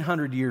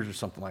 1,500 years or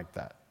something like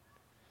that.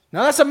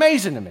 Now, that's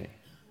amazing to me,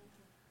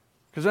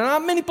 because there are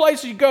not many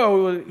places you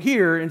go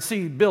here and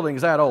see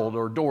buildings that old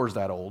or doors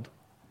that old.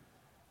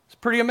 It's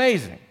pretty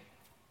amazing.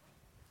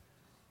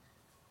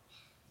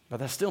 But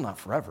that's still not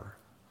forever.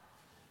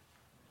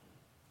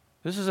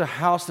 This is a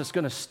house that's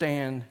going to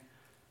stand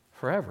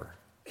forever.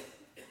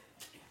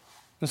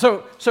 And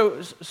so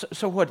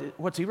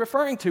what's he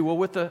referring to? Well,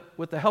 with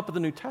the help of the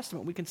New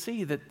Testament, we can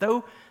see that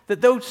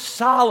though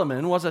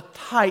Solomon was a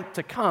type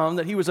to come,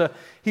 that he was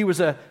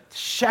a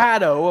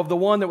shadow of the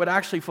one that would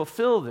actually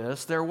fulfill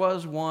this, there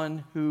was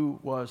one who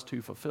was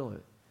to fulfill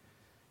it.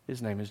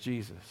 His name is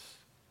Jesus.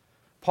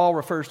 Paul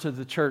refers to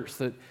the church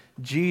that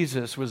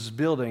Jesus was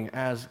building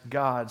as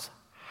God's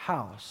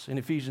house. In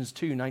Ephesians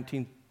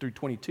 2:19 through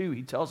 22,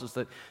 he tells us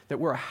that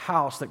we're a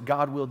house that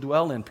God will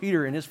dwell in.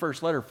 Peter, in his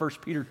first letter,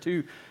 1 Peter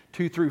 2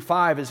 through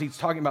 5, as he's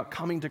talking about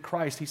coming to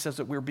Christ, he says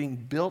that we're being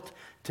built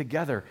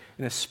together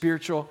in a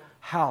spiritual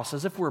house,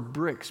 as if we're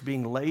bricks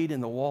being laid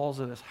in the walls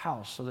of this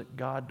house so that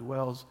God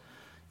dwells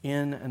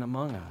in and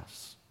among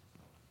us.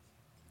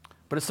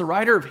 But it's the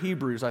writer of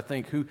Hebrews, I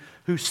think,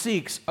 who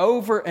seeks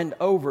over and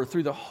over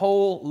through the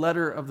whole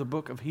letter of the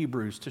book of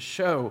Hebrews to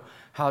show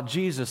how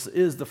Jesus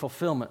is the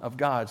fulfillment of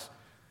God's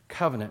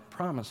covenant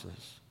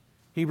promises.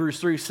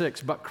 Hebrews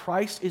 3:6, but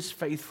Christ is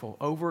faithful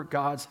over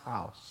God's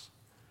house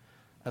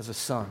as a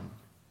son,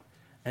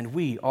 and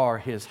we are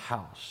his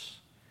house,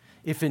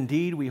 if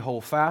indeed we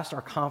hold fast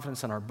our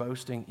confidence and our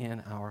boasting in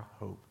our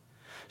hope.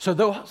 So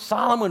though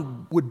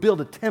Solomon would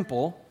build a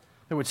temple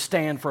that would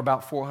stand for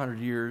about 400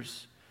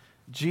 years,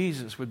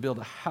 Jesus would build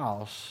a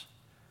house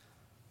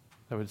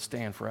that would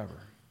stand forever.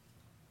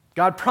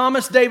 God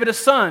promised David a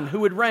son who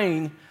would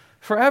reign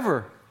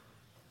forever.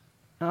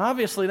 Now,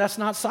 obviously, that's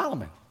not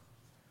Solomon.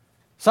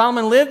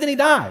 Solomon lived and he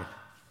died.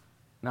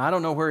 Now, I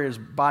don't know where his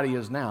body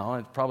is now.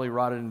 It's probably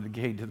rotted and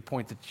decayed to the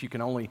point that you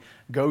can only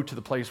go to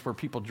the place where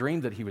people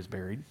dreamed that he was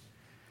buried.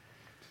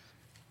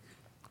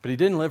 But he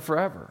didn't live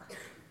forever.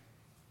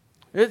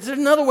 It's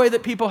another way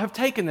that people have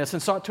taken this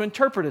and sought to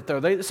interpret it,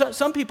 though.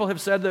 Some people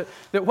have said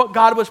that what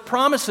God was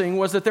promising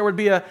was that there would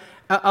be a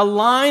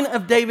line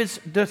of David's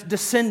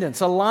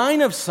descendants, a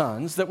line of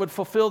sons that would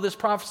fulfill this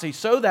prophecy,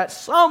 so that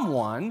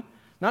someone,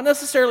 not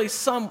necessarily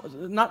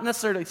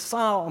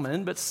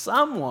Solomon, but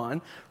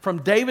someone from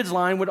David's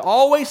line would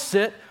always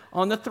sit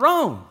on the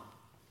throne.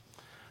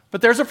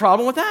 But there's a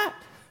problem with that.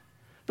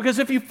 Because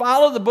if you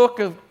follow the book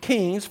of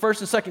Kings,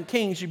 1st and 2nd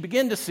Kings, you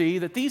begin to see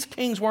that these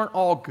kings weren't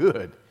all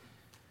good.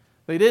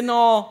 They didn't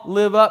all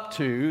live up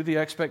to the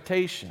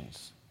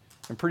expectations.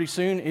 And pretty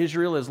soon,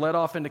 Israel is led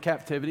off into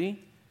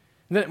captivity.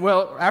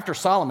 After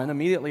Solomon,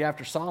 immediately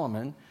after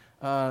Solomon,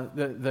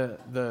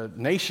 the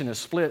nation is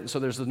split. So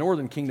there's the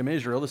northern kingdom,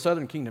 Israel, the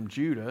southern kingdom,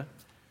 Judah.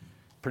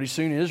 Pretty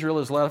soon, Israel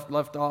is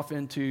left off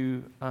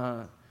into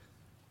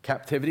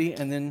captivity,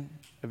 and then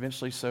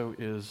eventually so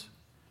is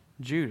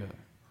Judah.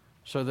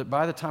 So that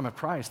by the time of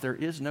Christ, there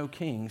is no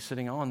king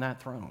sitting on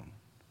that throne.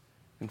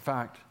 In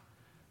fact,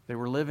 they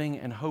were living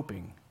and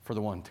hoping for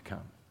the one to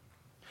come.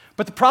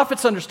 But the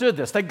prophets understood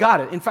this. They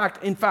got it. In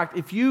fact,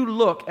 if you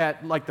look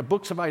at like the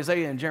books of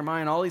Isaiah and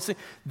Jeremiah and all these things,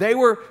 they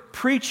were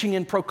preaching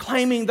and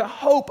proclaiming the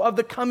hope of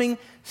the coming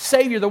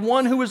Savior, the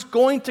one who was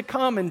going to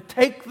come and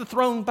take the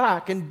throne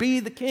back and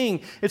be the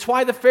king. It's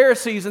why the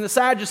Pharisees and the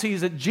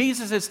Sadducees at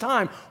Jesus'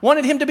 time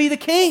wanted him to be the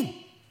king,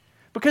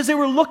 because they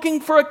were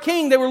looking for a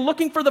king. They were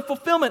looking for the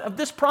fulfillment of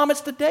this promise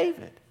to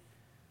David.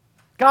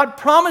 God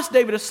promised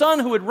David a son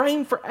who would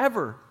reign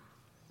forever.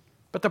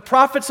 But the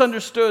prophets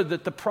understood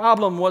that the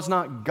problem was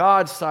not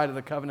God's side of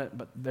the covenant,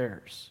 but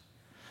theirs.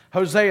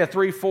 Hosea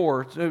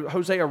 3:4,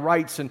 Hosea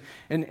writes,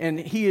 and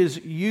he is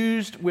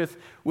used with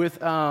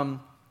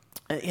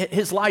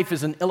his life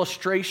is an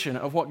illustration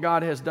of what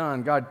God has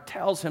done. God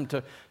tells him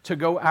to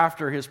go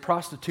after his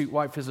prostitute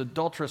wife, his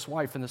adulterous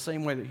wife, in the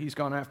same way that he's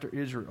gone after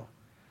Israel.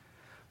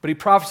 But he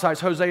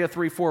prophesies, Hosea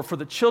 3:4, for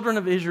the children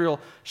of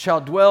Israel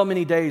shall dwell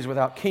many days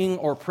without king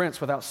or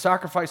prince, without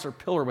sacrifice or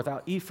pillar,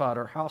 without ephod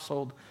or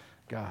household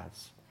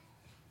gods.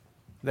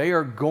 They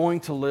are going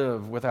to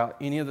live without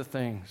any of the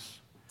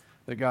things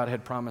that God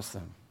had promised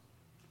them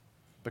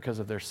because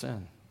of their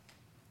sin.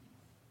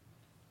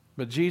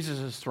 But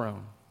Jesus'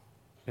 throne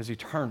is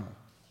eternal.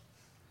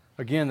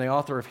 Again, the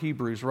author of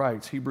Hebrews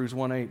writes, Hebrews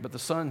 1:8, but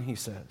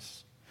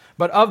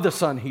of the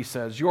Son he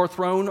says, your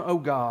throne, O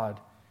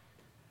God,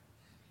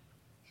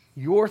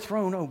 your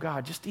throne, O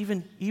God, just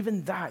even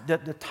that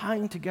the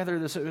tying together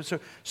this.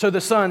 So the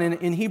Son,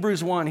 in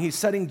Hebrews 1, he's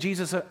setting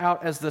Jesus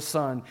out as the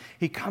Son.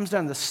 He comes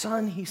down, the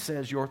Son, he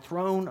says, your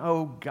throne,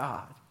 O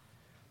God.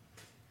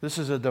 This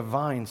is a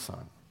divine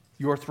Son.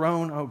 Your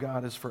throne, O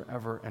God, is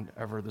forever and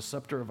ever. The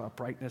scepter of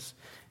uprightness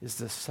is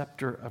the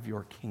scepter of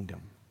your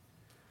kingdom.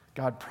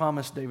 God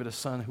promised David a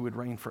son who would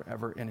reign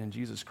forever, and in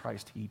Jesus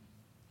Christ, he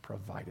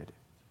provided it.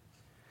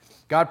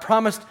 God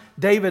promised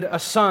David a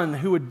son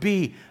who would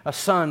be a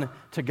son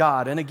to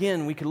God. And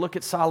again, we could look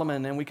at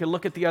Solomon and we could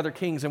look at the other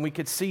kings and we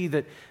could see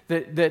that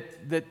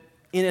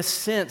in a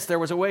sense there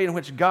was a way in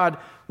which God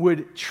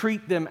would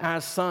treat them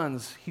as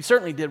sons. He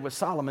certainly did with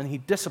Solomon. He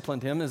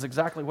disciplined him, is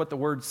exactly what the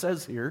word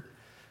says here.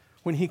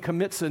 When he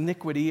commits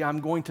iniquity, I'm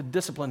going to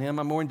discipline him.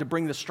 I'm going to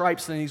bring the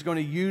stripes, and he's going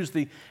to use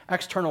the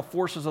external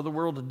forces of the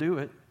world to do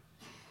it.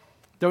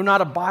 Though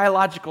not a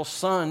biological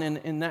son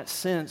in that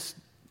sense,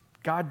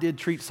 God did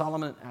treat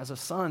Solomon as a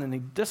son, and he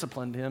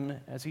disciplined him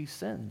as he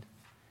sinned.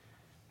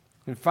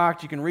 In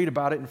fact, you can read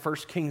about it in 1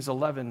 Kings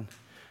 11.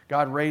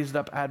 God raised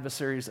up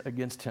adversaries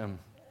against him,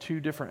 2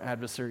 different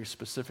adversaries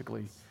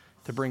specifically,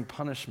 to bring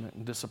punishment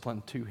and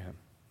discipline to him.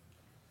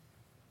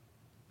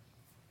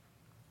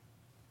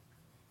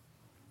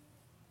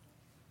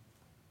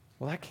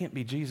 Well, that can't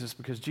be Jesus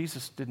because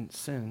Jesus didn't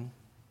sin.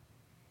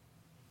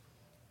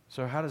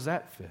 So how does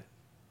that fit?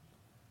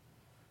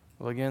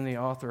 Well, again, the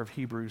author of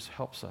Hebrews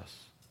helps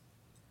us.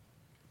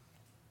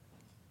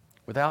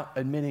 Without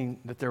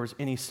admitting that there was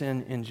any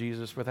sin in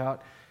Jesus,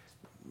 without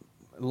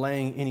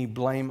laying any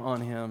blame on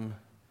him,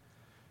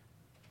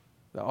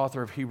 the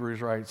author of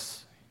Hebrews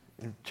writes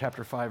in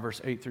chapter 5,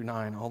 verse 8 through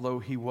 9, although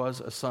he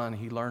was a son,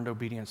 he learned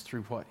obedience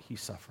through what he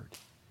suffered.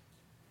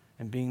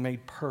 And being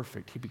made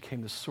perfect, he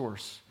became the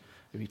source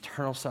of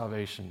eternal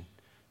salvation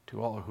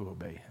to all who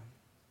obey him.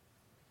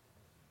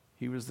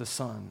 He was the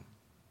son,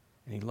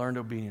 and he learned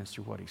obedience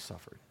through what he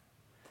suffered.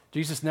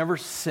 Jesus never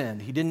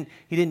sinned. He didn't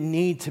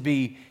need to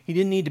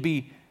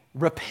be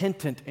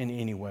repentant in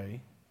any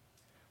way.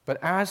 But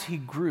as he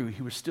grew,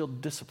 he was still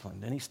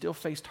disciplined, and he still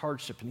faced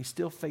hardship, and he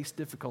still faced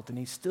difficulty, and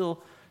he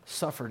still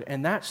suffered.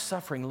 And that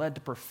suffering led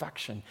to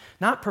perfection.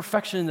 Not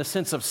perfection in the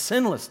sense of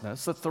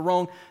sinlessness, that's the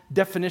wrong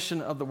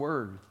definition of the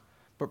word,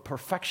 but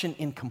perfection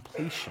in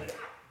completion.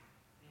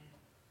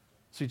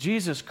 See,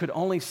 Jesus could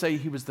only say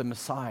he was the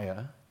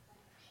Messiah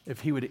if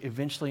he would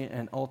eventually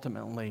and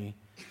ultimately,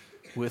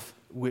 the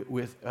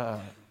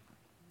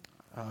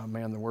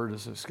word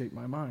has escaped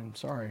my mind,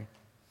 sorry,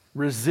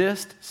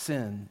 resist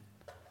sin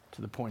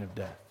to the point of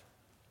death.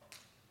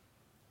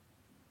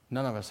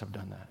 None of us have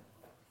done that.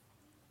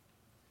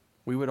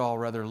 We would all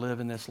rather live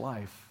in this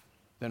life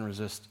than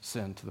resist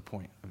sin to the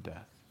point of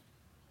death.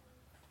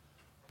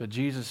 But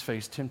Jesus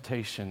faced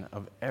temptation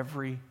of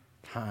every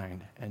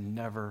kind and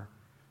never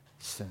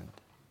sinned,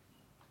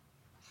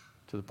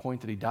 to the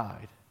point that he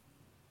died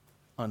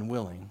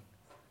unwilling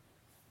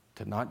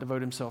to not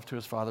devote himself to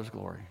his Father's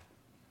glory,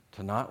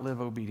 to not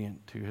live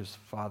obedient to his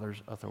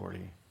Father's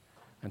authority,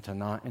 and to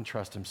not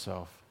entrust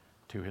himself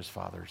to his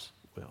Father's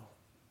will.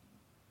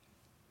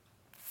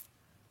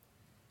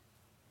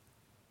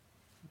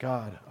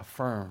 God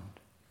affirmed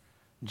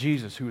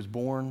Jesus, who was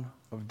born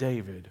of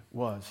David,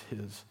 was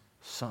his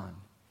son.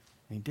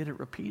 And he did it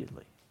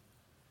repeatedly.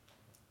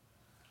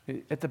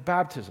 At the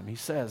baptism, he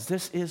says,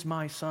 "This is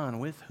my son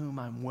with whom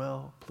I'm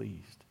well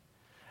pleased."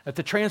 At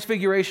the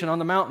transfiguration on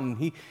the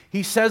mountain,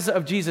 he says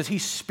of Jesus, he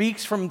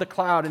speaks from the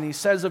cloud and he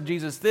says of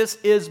Jesus, "This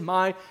is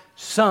my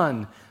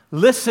son.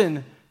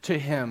 Listen to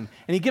him."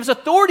 And he gives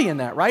authority in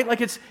that, right?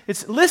 Like it's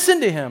listen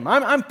to him.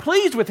 I'm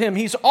pleased with him.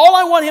 He's all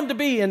I want him to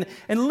be. And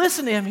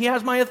listen to him. He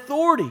has my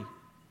authority.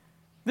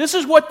 This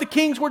is what the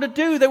kings were to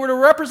do. They were to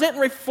represent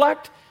and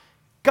reflect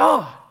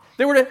God.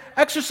 They were to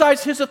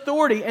exercise his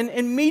authority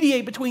and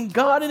mediate between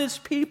God and his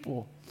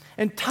people.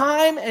 And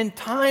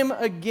time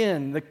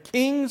again, the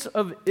kings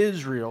of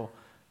Israel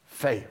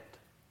failed.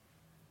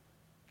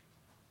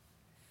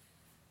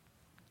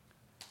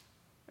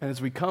 And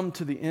as we come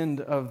to the end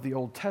of the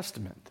Old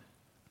Testament,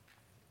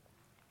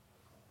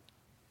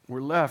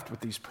 we're left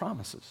with these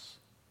promises.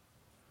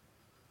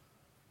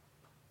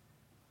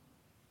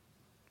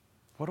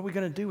 What are we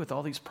going to do with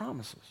all these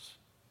promises?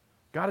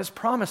 God has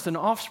promised an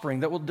offspring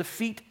that will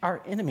defeat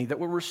our enemy, that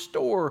will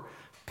restore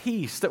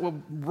peace, that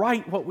will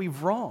right what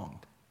we've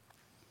wronged.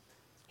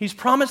 He's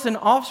promised an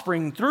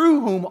offspring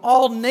through whom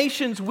all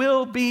nations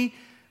will be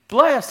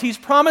blessed. He's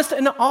promised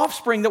an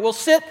offspring that will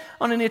sit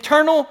on an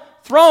eternal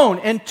throne.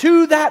 And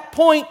to that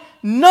point,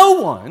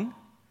 no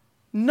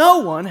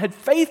one had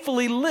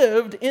faithfully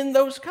lived in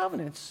those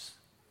covenants.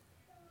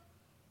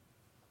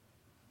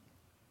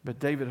 But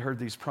David heard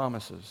these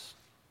promises,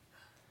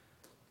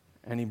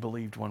 and he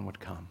believed one would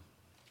come.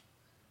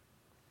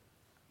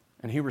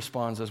 And he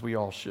responds as we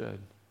all should.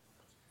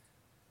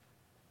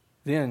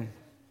 Then,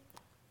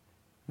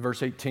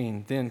 verse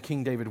 18, then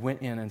King David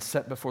went in and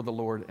sat before the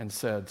Lord and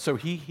said, so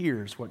he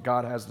hears what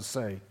God has to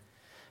say.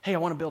 Hey, I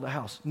want to build a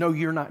house. No,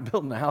 you're not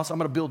building a house. I'm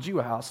going to build you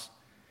a house.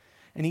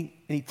 And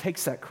he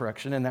takes that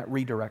correction and that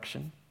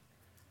redirection.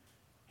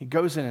 He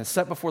goes in and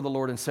sat before the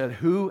Lord and said,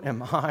 who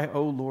am I,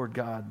 O Lord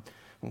God?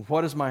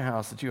 What is my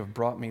house that you have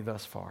brought me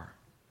thus far?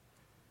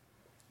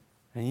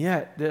 And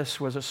yet this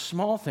was a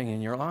small thing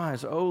in your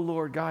eyes. O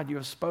Lord God, you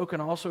have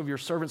spoken also of your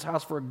servant's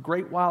house for a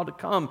great while to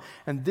come.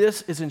 And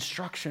this is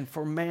instruction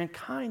for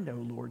mankind, O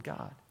Lord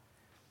God.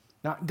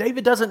 Now,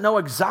 David doesn't know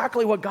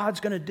exactly what God's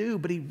going to do,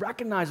 but he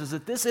recognizes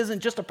that this isn't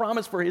just a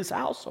promise for his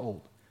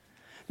household.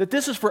 That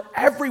this is for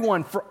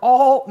everyone, for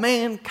all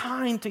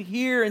mankind to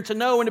hear and to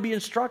know and to be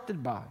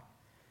instructed by.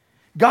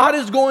 God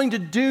is going to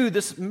do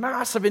this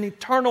massive and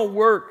eternal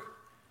work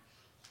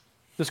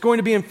that's going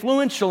to be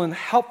influential and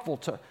helpful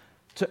to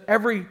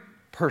every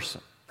person.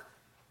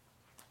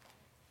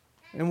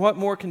 And what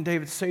more can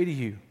David say to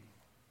you?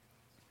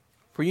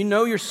 For you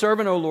know your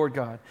servant, O Lord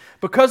God.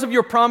 Because of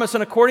your promise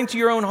and according to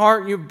your own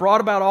heart, you've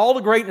brought about all the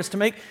greatness to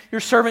make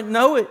your servant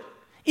know it.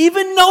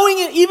 Even knowing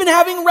it, even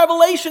having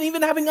revelation,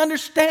 even having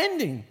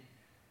understanding.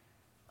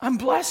 I'm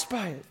blessed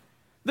by it.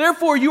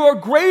 Therefore you are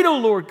great, O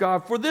Lord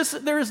God, for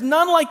there is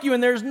none like you,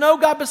 and there is no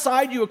God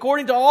beside you,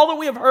 according to all that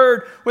we have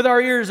heard with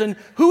our ears. And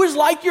who is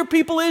like your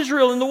people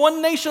Israel, and the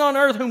one nation on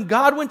earth whom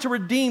God went to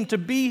redeem to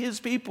be his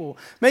people,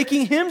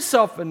 making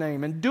himself a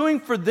name and doing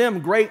for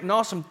them great and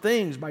awesome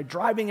things by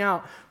driving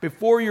out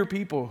before your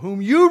people, whom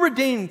you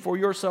redeemed for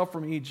yourself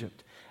from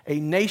Egypt,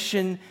 a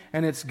nation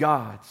and its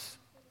gods.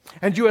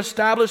 And you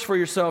established for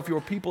yourself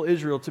your people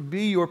Israel to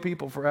be your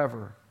people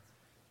forever.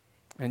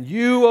 And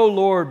you, O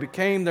Lord,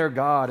 became their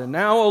God. And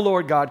now, O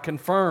Lord God,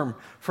 confirm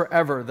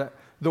forever that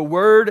the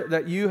word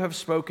that you have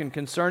spoken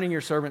concerning your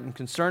servant and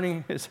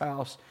concerning his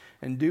house,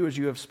 and do as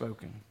you have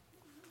spoken.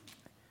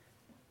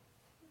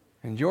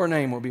 And your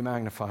name will be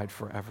magnified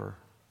forever.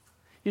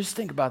 You just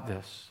think about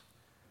this.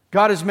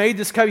 God has made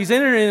this covenant. He's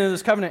entered into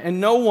this covenant, and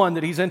no one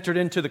that he's entered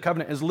into the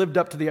covenant has lived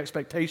up to the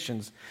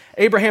expectations.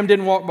 Abraham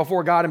didn't walk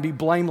before God and be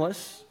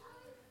blameless.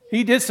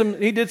 He did some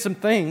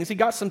things. He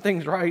got some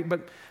things right,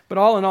 but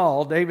all in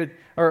all,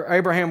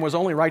 Abraham was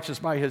only righteous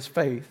by his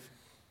faith.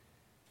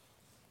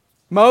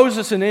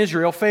 Moses and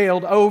Israel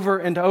failed over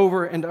and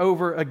over and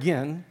over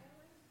again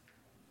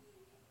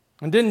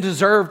and didn't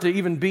deserve to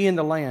even be in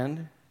the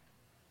land.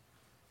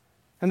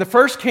 And the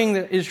first king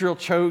that Israel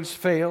chose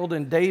failed,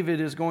 and David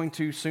is going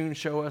to soon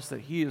show us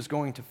that he is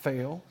going to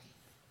fail.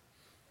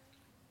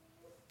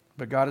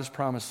 But God is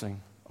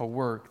promising a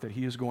work that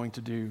he is going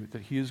to do,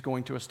 that he is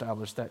going to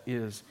establish, that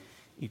is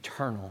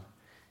eternal.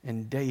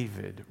 And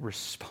David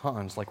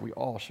responds like we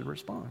all should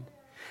respond.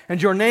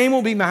 And your name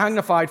will be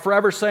magnified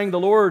forever, saying, the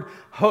Lord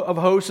of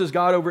hosts is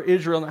God over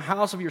Israel, and the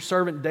house of your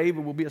servant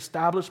David will be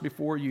established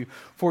before you.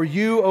 For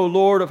you, O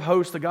Lord of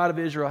hosts, the God of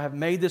Israel, have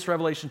made this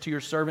revelation to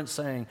your servant,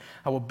 saying,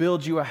 I will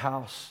build you a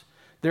house.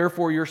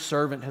 Therefore your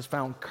servant has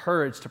found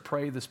courage to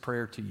pray this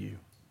prayer to you.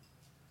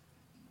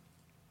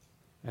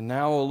 And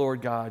now, O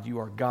Lord God, you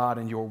are God,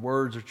 and your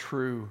words are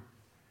true.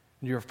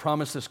 And you have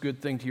promised this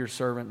good thing to your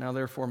servant. Now,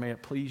 therefore, may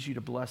it please you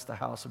to bless the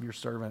house of your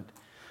servant,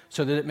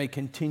 so that it may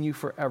continue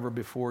forever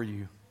before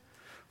you.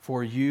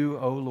 For you,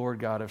 O Lord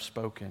God, have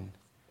spoken,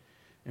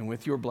 and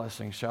with your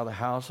blessing shall the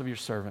house of your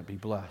servant be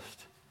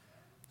blessed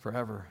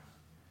forever.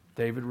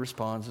 David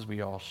responds as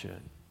we all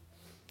should,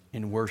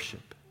 in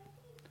worship,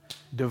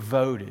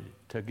 devoted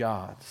to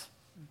God's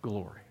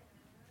glory.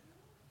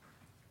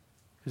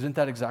 Isn't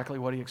that exactly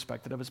what he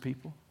expected of his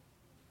people?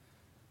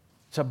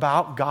 It's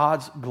about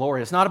God's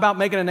glory. It's not about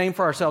making a name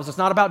for ourselves. It's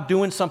not about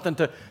doing something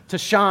to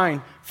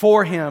shine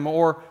for him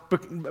or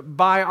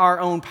by our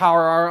own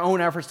power, our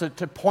own efforts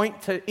to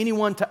point to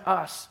anyone to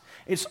us.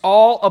 It's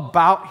all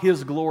about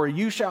his glory.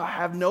 You shall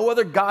have no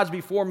other gods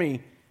before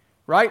me,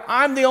 right?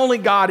 I'm the only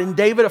God, and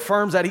David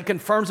affirms that. He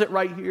confirms it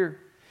right here.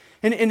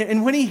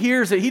 And when he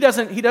hears it, he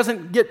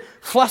doesn't get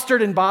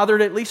flustered and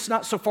bothered, at least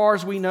not so far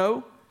as we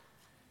know.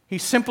 He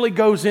simply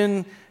goes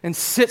in and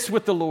sits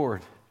with the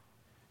Lord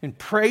and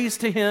prays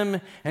to him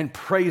and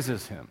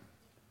praises him.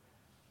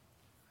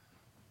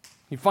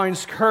 He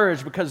finds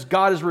courage because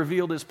God has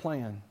revealed his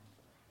plan.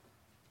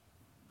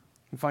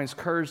 He finds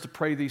courage to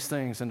pray these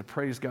things and to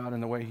praise God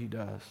in the way he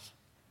does.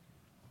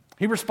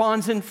 He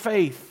responds in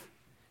faith.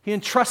 He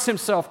entrusts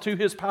himself to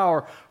his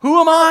power.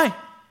 Who am I?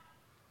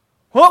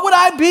 What would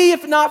I be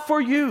if not for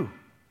you?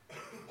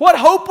 What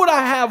hope would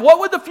I have? What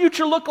would the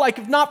future look like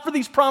if not for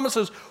these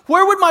promises?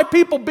 Where would my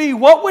people be?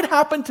 What would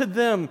happen to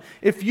them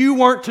if you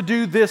weren't to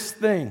do this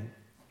thing?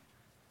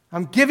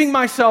 I'm giving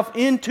myself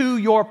into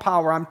your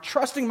power. I'm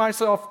trusting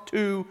myself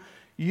to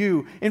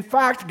you. In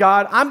fact,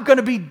 God, I'm going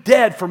to be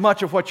dead for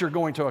much of what you're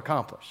going to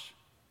accomplish.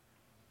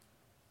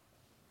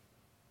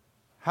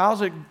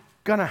 How's it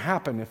going to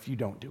happen if you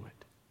don't do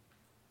it?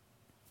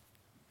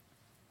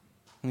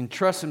 He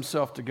entrusts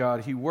himself to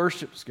God. He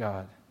worships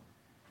God.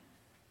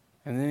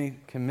 And then he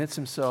commits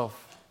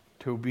himself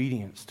to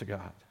obedience to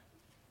God.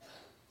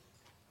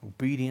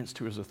 Obedience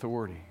to his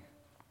authority.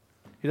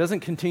 He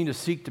doesn't continue to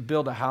seek to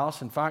build a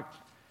house. In fact,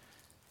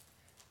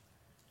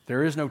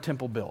 there is no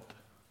temple built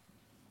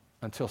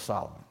until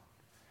Solomon.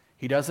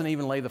 He doesn't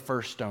even lay the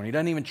first stone. He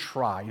doesn't even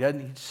try.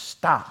 He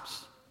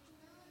stops.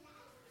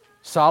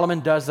 Solomon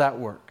does that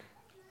work.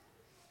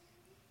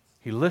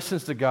 He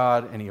listens to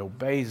God and he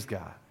obeys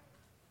God.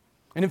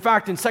 And in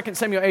fact, in 2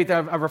 Samuel 8,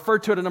 I've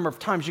referred to it a number of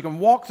times, you can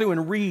walk through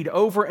and read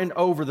over and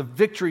over the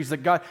victories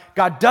that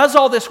God does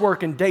all this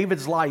work in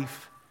David's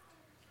life.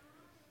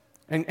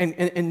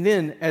 And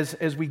then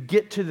as we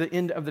get to the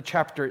end of the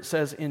chapter, it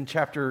says in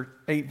chapter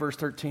 8, verse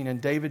 13, and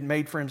David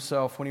made for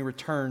himself when he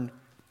returned.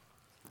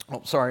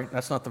 Oh, sorry,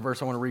 that's not the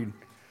verse I want to read.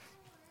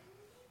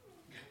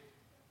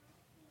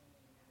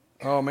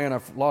 Oh man,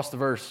 I've lost the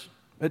verse.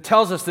 It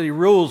tells us that he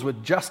rules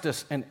with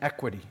justice and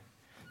equity.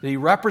 That he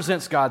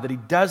represents God, that he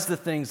does the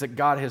things that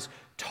God has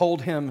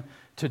told him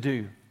to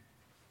do.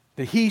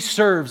 That he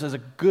serves as a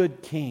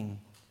good king,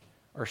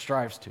 or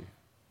strives to.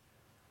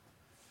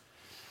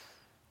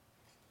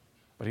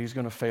 But he's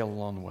going to fail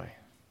along the way.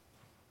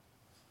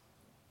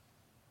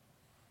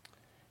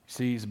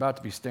 See, he's about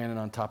to be standing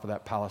on top of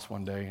that palace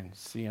one day and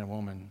seeing a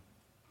woman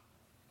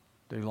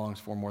that he longs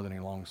for more than he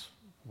longs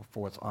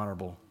for what's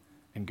honorable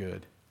and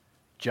good,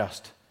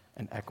 just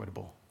and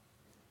equitable.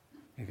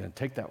 He's going to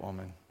take that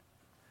woman,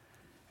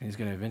 and he's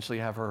going to eventually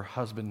have her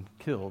husband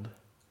killed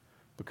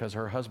because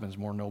her husband's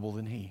more noble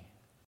than he.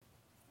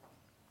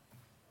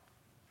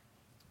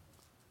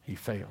 He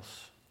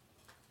fails.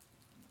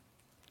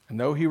 And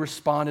though he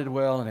responded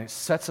well, and it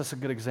sets us a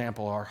good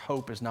example, our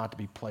hope is not to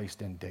be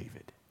placed in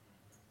David,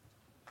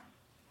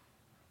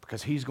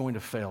 because he's going to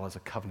fail as a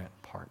covenant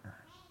partner.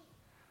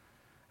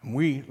 And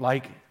we,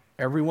 like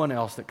everyone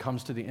else that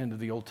comes to the end of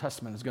the Old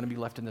Testament, is going to be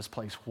left in this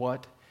place.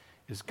 What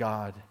is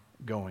God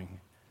going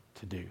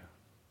to do?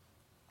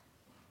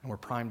 And we're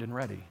primed and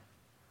ready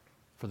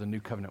for the new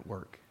covenant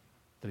work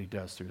that he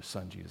does through his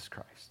Son, Jesus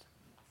Christ,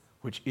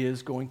 which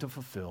is going to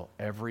fulfill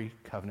every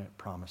covenant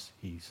promise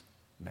he's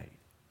made.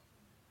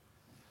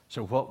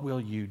 So what will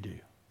you do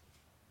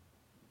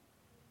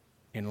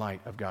in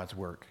light of God's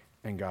work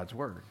and God's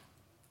word?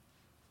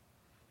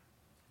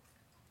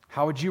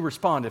 How would you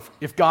respond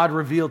if God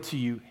revealed to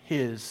you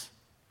his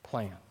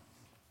plan?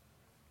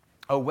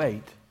 Oh,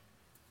 wait,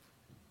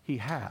 he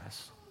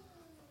has.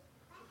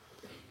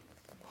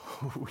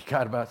 We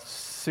got about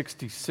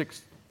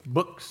 66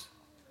 books,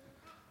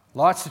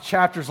 lots of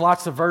chapters,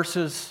 lots of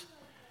verses,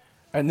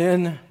 and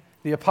then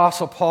the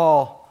Apostle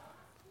Paul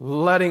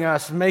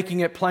making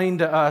it plain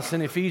to us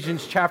in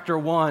Ephesians chapter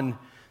 1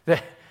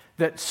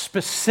 that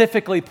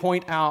specifically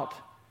point out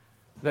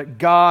that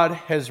God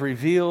has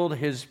revealed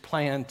his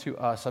plan to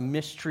us, a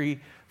mystery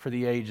for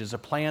the ages, a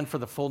plan for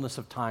the fullness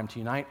of time, to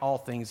unite all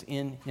things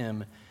in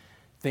him,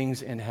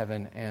 things in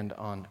heaven and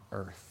on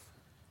earth.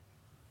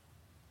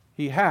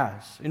 He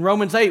has. In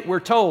Romans 8, we're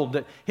told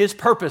that his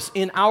purpose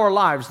in our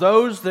lives,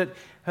 those that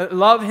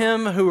love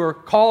him, who are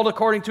called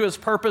according to his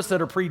purpose,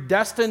 that are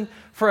predestined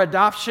for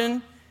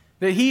adoption,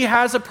 that he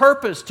has a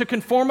purpose to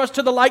conform us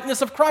to the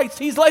likeness of Christ.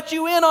 He's let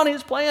you in on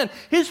his plan.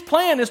 His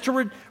plan is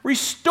to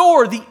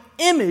restore the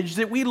image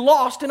that we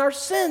lost in our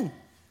sin,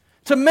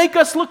 to make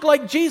us look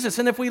like Jesus.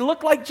 And if we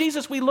look like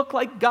Jesus, we look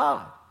like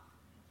God.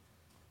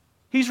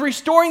 He's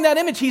restoring that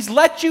image. He's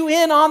let you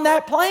in on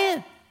that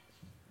plan.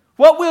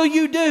 What will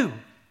you do?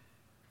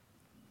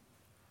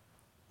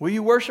 Will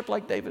you worship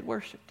like David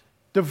worshiped?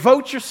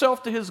 Devote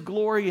yourself to his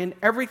glory in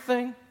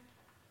everything?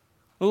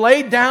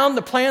 Lay down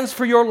the plans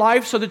for your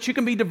life so that you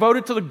can be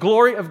devoted to the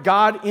glory of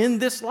God in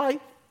this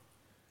life?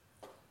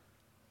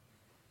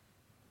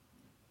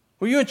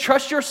 Will you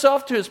entrust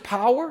yourself to his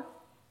power?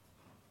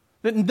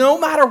 That no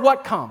matter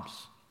what comes,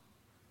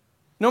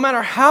 no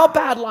matter how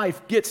bad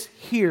life gets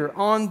here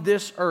on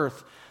this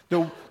earth,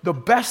 the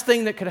best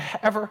thing that could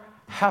ever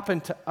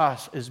happen to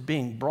us is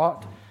being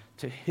brought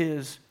to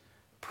his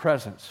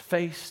presence,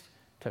 face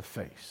to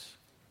face.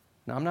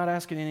 Now, I'm not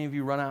asking any of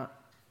you run out,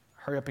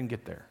 hurry up and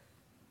get there.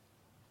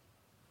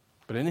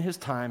 But in his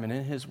time and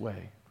in his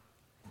way,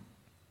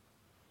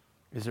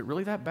 is it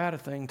really that bad a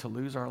thing to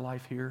lose our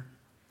life here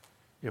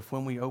if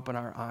when we open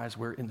our eyes,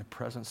 we're in the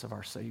presence of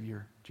our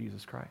Savior,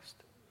 Jesus Christ?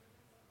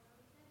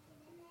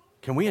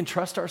 Can we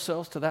entrust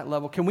ourselves to that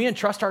level? Can we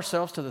entrust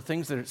ourselves to the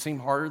things that seem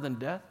harder than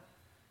death?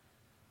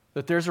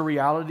 That there's a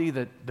reality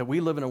that we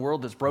live in a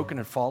world that's broken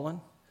and fallen,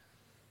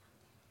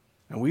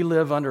 and we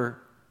live under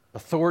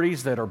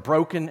authorities that are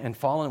broken and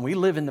fallen. We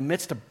live in the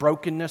midst of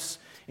brokenness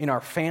in our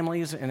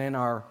families and in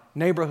our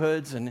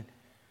neighborhoods. And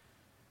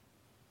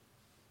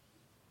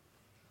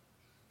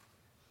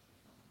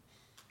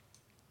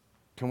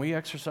can we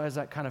exercise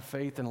that kind of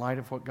faith in light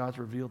of what God's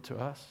revealed to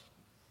us?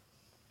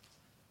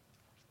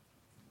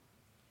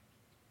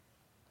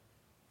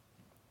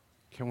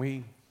 Can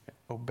we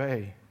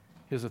obey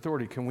his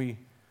authority? Can we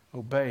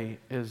obey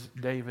as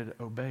David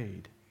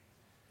obeyed,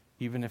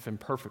 even if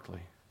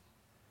imperfectly,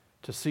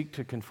 to seek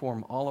to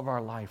conform all of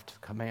our life to the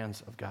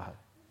commands of God,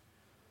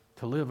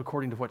 to live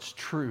according to what's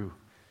true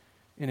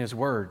in his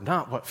word,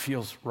 not what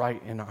feels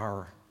right in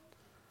our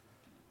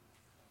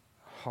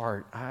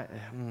heart.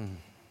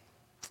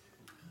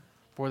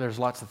 Boy, there's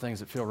lots of things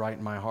that feel right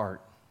in my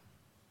heart.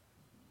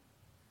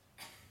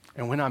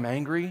 And when I'm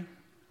angry,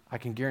 I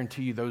can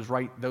guarantee you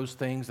those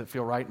things that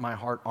feel right in my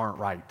heart aren't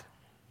right.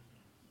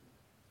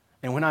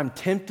 And when I'm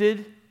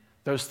tempted,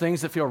 those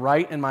things that feel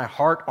right in my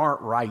heart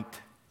aren't right.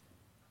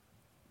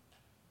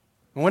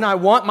 And when I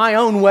want my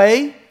own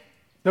way,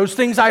 those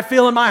things I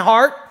feel in my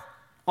heart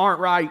aren't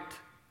right.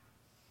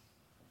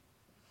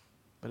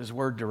 But his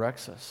word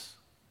directs us.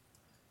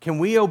 Can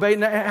we obey,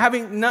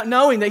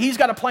 knowing that he's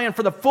got a plan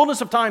for the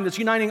fullness of time that's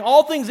uniting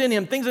all things in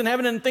him, things in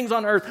heaven and things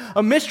on earth,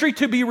 a mystery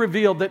to be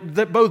revealed,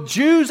 that both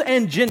Jews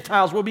and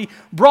Gentiles will be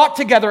brought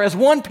together as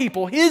one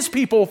people, his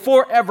people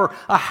forever,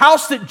 a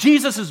house that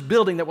Jesus is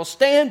building that will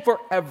stand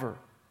forever.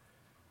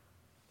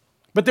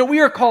 But that we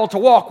are called to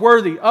walk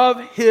worthy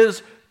of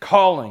his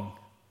calling,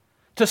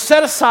 to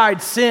set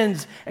aside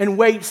sins and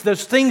weights,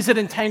 those things that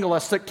entangle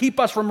us, that keep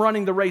us from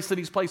running the race that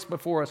he's placed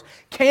before us.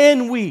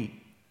 Can we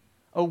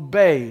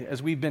obey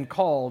as we've been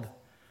called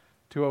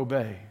to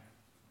obey?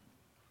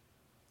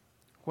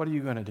 What are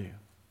you going to do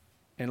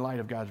in light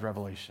of God's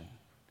revelation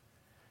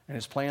and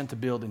his plan to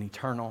build an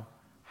eternal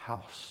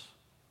house?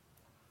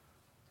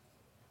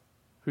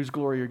 Whose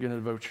glory are you going to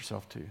devote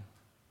yourself to?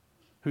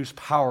 Whose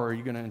power are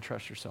you going to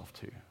entrust yourself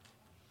to?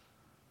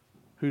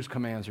 whose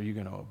commands are you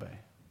going to obey?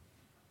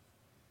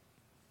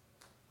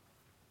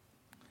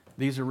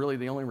 These are really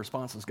the only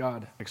responses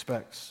God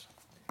expects.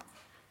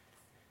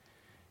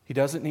 He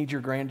doesn't need your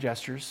grand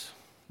gestures,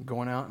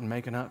 going out and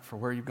making up for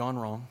where you've gone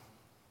wrong.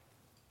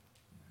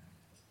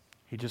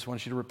 He just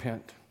wants you to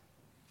repent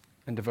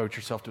and devote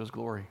yourself to His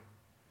glory.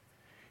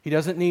 He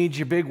doesn't need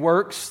your big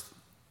works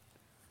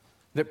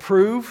that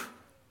prove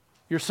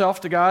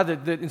yourself to God,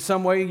 that in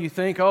some way you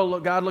think, oh,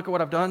 look, God, look at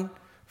what I've done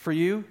for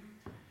you.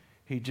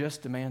 He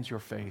just demands your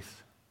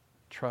faith.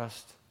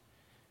 Trust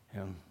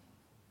Him.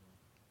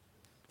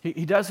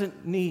 He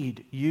doesn't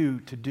need you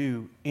to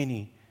do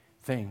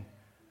anything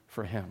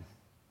for Him.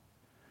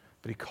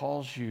 But He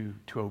calls you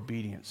to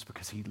obedience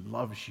because He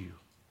loves you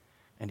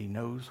and He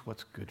knows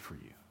what's good for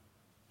you.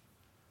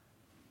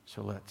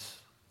 So let's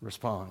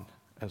respond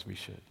as we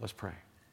should. Let's pray.